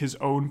make his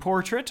own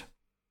portrait.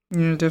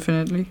 Yeah,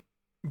 definitely.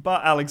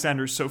 But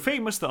Alexander's so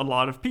famous that a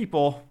lot of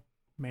people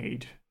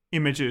made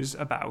images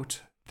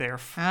about their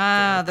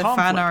the conflict.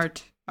 fan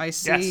art. I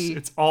see. Yes,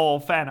 it's all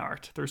fan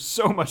art. There's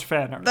so much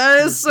fan art. That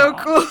is so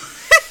cool.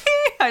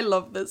 I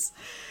love this.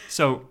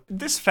 So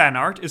this fan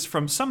art is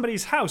from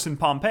somebody's house in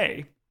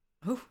Pompeii.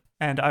 Oh.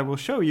 And I will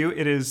show you.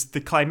 It is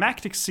the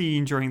climactic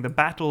scene during the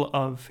Battle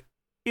of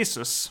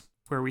Issus,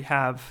 where we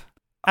have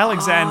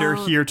Alexander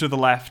here to the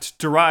left,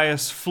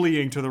 Darius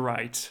fleeing to the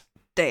right.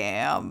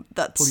 Damn,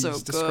 that's Please so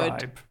good.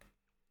 describe.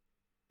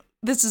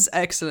 This is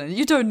excellent.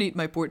 You don't need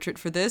my portrait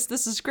for this.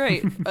 This is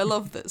great. I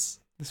love this.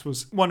 This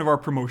was one of our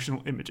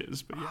promotional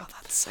images, but yeah. Oh,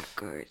 that's so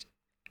good.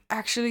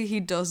 Actually,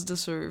 he does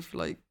deserve,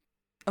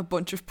 a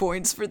bunch of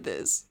points for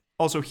this.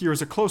 Also,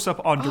 here's a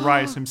close-up on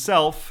Darius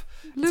himself.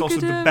 It's also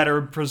the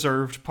better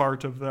preserved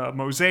part of the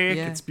mosaic.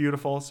 Yeah. It's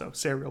beautiful. So,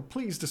 Serial,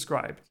 please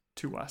describe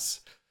to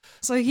us.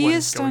 So he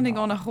is standing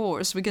on a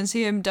horse. We can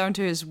see him down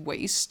to his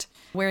waist,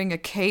 wearing a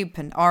cape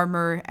and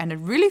armor and a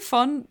really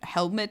fun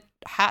helmet,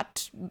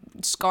 hat,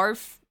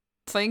 scarf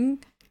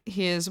thing.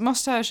 He has a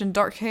mustache and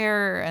dark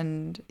hair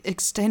and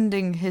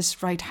extending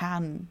his right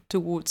hand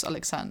towards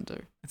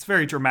Alexander. It's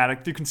very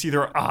dramatic. You can see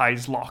their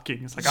eyes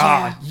locking. It's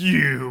like,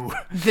 you,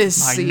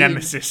 this my scene.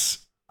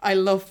 nemesis. I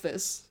love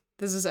this.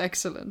 This is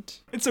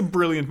excellent. It's a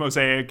brilliant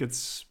mosaic.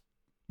 It's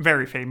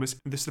very famous.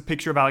 This is a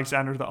picture of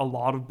Alexander that a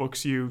lot of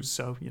books use,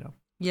 so,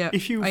 Yeah,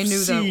 if you've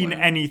seen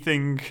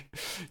anything,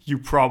 you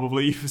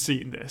probably have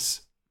seen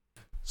this.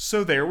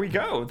 So there we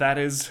go. That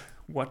is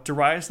what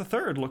Darius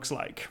III looks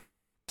like.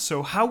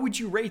 So how would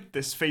you rate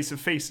this Face of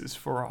Faces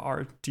for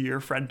our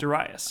dear friend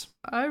Darius?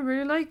 I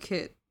really like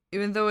it.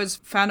 Even though it's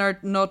fan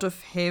art not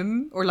of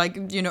him, or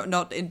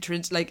not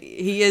intrinsic,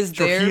 he is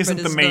sure, there. He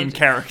isn't the main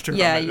character.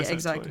 Yeah,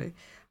 exactly.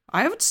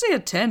 I would say a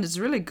 10. It's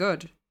really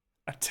good.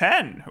 A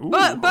 10? Ooh,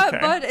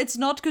 but it's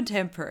not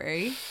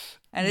contemporary.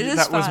 And it is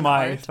that was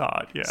my art.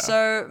 thought, yeah.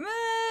 So,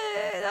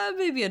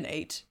 maybe an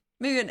 8.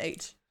 Maybe an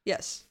 8.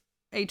 Yes.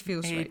 8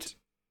 feels right.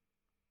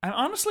 I'm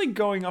honestly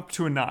going up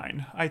to a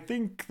 9. I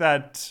think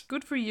that...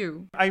 Good for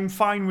you. I'm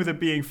fine with it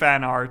being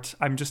fan art.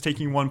 I'm just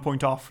taking 1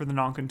 point off for the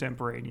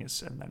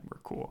non-contemporaneous, and then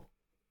we're cool.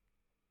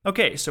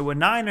 Okay, so a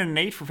 9 and an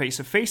 8 for Face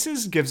of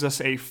Faces gives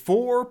us a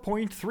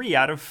 4.3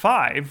 out of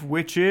 5,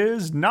 which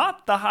is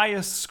not the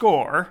highest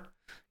score,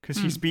 because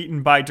he's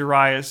beaten by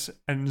Darius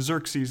and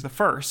Xerxes the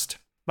First.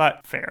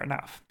 But fair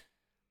enough.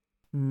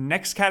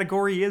 Next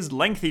category is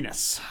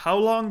lengthiness. How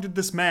long did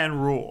this man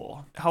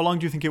rule? How long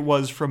do you think it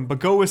was from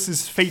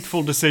Bagoas'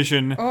 fateful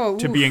decision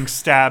to being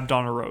stabbed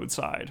on a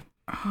roadside?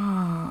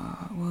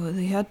 Well,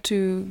 they had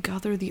to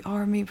gather the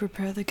army,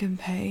 prepare the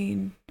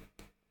campaign,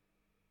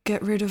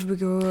 get rid of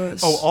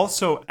Bagoas. Oh,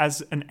 also,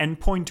 as an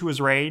endpoint to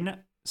his reign,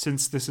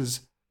 since this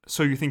is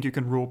so you think you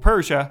can rule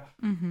Persia,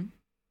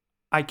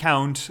 I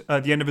count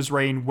the end of his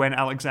reign when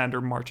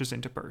Alexander marches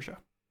into Persia.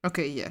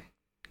 Okay, yeah.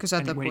 Because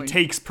at that when point... he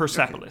takes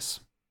Persepolis.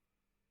 Okay.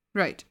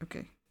 Right,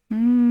 okay.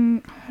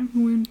 I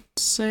would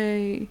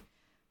say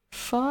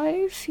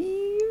 5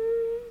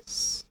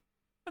 years?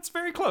 That's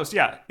very close.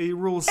 Yeah, he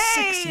rules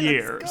 6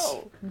 years. Let's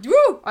go.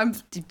 Woo!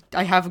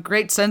 I have a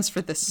great sense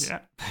for this. Yeah.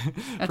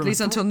 At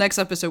least until next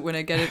episode when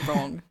I get it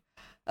wrong.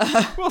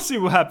 We'll see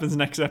what happens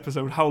next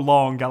episode, how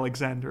long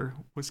Alexander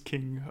was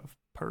king of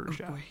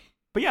Persia. Oh boy.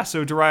 But yeah,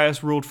 so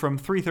Darius ruled from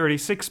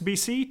 336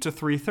 BC to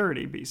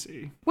 330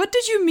 BC. What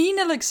did you mean,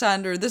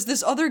 Alexander? There's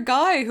this other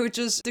guy who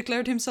just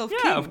declared himself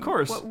king. Yeah, of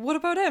course. What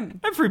about him?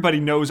 Everybody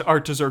knows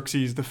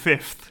Artaxerxes V,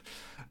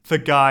 the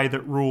guy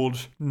that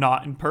ruled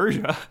not in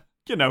Persia.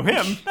 You know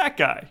him, that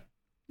guy.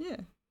 Yeah.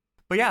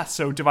 But yeah,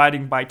 so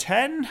dividing by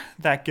 10,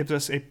 that gives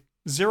us a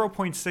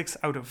 0.6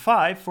 out of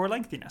 5 for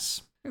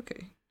lengthiness.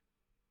 Okay.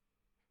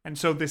 And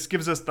so this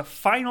gives us the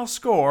final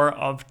score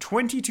of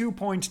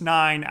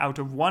 22.9 out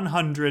of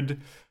 100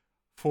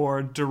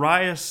 for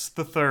Darius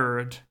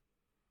III,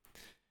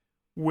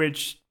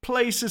 which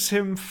places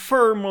him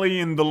firmly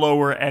in the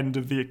lower end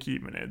of the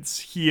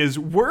Achaemenids. He is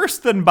worse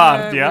than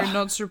Bardia. We're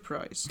not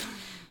surprised.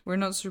 We're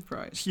not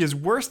surprised. He is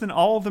worse than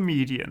all the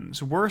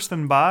Medians, worse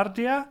than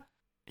Bardia.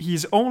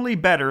 He's only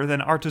better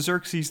than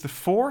Artaxerxes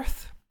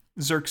IV,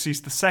 Xerxes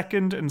II,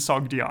 and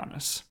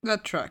Sogdianus.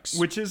 That tracks.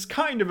 Which is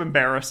kind of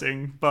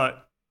embarrassing,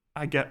 but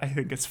I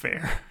think it's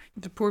fair.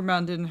 The poor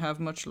man didn't have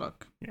much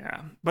luck.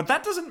 Yeah. But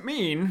that doesn't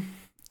mean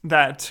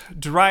that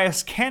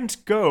Darius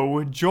can't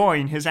go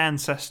join his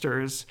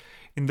ancestors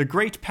in the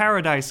Great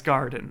Paradise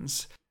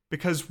Gardens.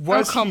 Because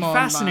was he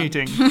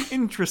fascinating,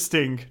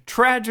 interesting,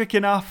 tragic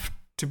enough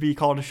to be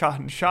called a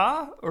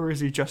Shahanshah, or is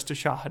he just a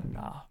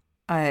Shahanah?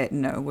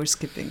 No, we're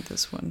skipping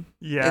this one.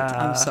 Yeah.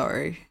 I'm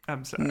sorry.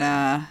 I'm sorry.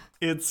 Nah.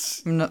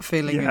 I'm not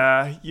feeling it.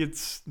 Yeah,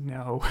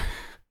 no.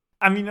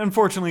 I mean,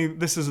 unfortunately,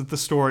 this isn't the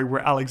story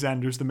where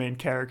Alexander's the main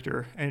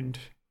character, and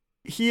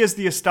he is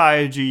the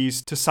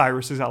Astyages to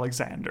Cyrus's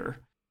Alexander.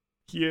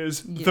 He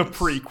is the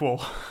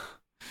prequel,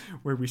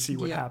 where we see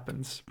what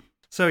happens.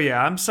 So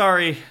yeah, I'm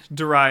sorry,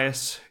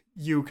 Darius.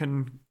 You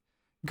can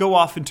go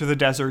off into the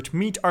desert,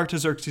 meet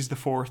Artaxerxes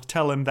IV,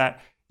 tell him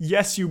that,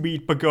 yes, you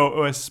beat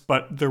Bagoas,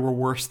 but there were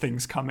worse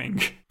things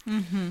coming.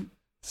 Mm-hmm.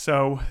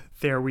 So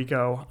there we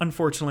go.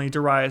 Unfortunately,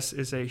 Darius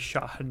is a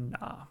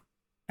Shahanah.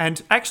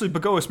 And actually,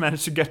 Bagoas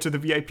managed to get to the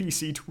VIP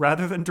seat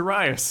rather than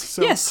Darius.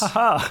 So, yes.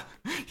 Haha.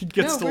 He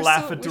gets to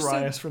laugh at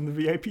Darius from the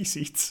VIP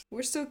seats.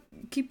 We're still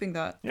keeping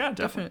that. Yeah,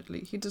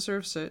 definitely. He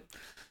deserves it.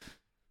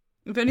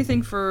 If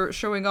anything, for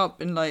showing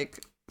up in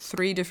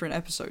 3 different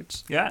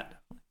episodes. Yeah.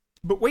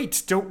 But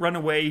wait, don't run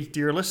away,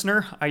 dear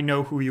listener. I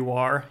know who you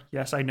are.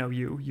 Yes, I know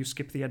you. You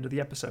skip the end of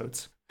the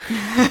episodes.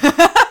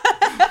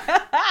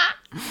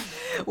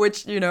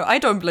 Which, I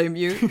don't blame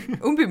you.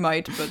 Umbi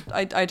might, but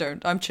I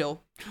don't. I'm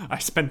chill. I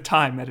spent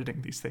time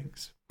editing these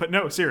things. But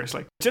no,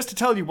 seriously. Just to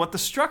tell you what the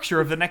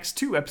structure of the next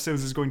 2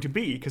 episodes is going to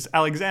be, because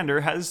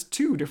Alexander has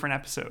 2 different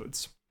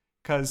episodes.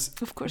 Because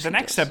the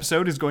next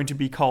episode is going to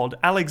be called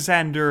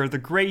Alexander the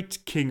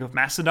Great, King of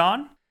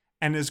Macedon,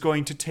 and is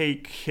going to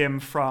take him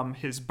from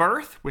his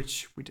birth,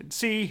 which we didn't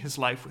see, his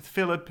life with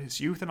Philip, his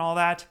youth and all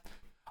that,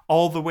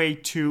 all the way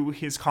to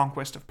his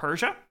conquest of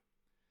Persia.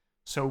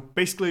 So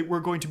basically, we're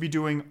going to be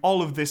doing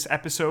all of this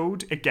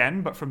episode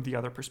again, but from the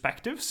other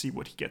perspective. See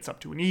what he gets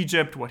up to in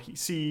Egypt, what he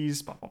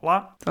sees, blah, blah,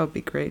 blah. That would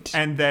be great.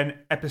 And then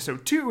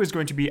episode 2 is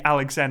going to be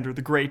Alexander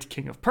the Great,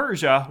 King of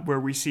Persia, where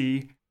we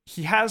see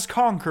he has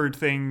conquered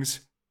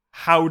things.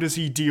 How does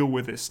he deal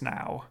with this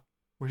now?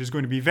 Which is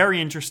going to be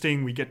very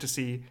interesting. We get to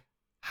see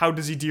how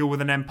does he deal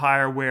with an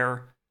empire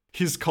where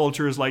his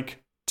culture is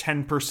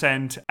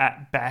 10%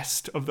 at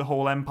best of the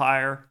whole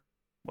empire.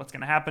 What's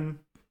going to happen?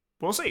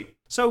 We'll see.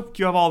 So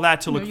you have all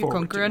that to look forward to. You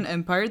conquer an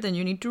empire, then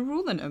you need to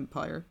rule an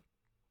empire.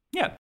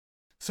 Yeah.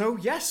 So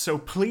so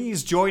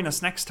please join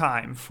us next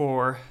time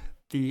for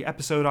the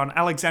episode on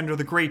Alexander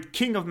the Great,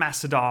 King of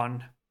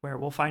Macedon, where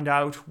we'll find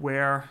out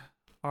where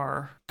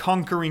our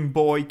conquering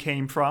boy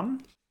came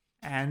from.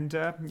 And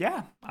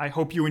I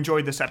hope you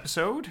enjoyed this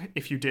episode.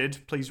 If you did,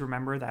 please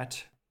remember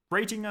that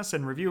rating us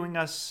and reviewing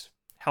us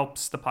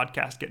helps the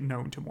podcast get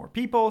known to more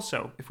people.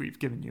 So if we've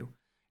given you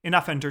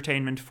enough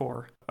entertainment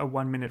for a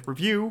 1-minute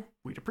review,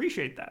 we'd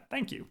appreciate that.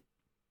 Thank you.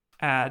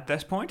 At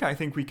this point, I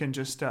think we can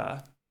just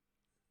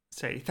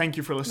say thank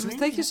you for listening.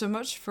 Thank you so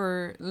much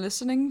for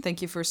listening.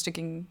 Thank you for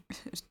sticking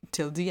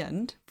till the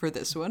end for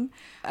this one.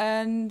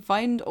 And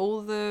find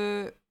all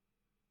the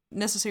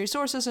necessary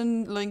sources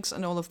and links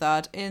and all of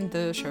that in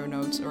the show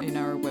notes or in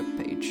our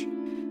webpage.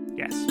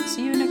 Yes.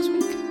 See you next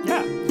week.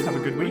 Yeah. Have a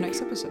good week.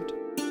 Next episode.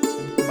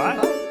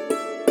 Bye.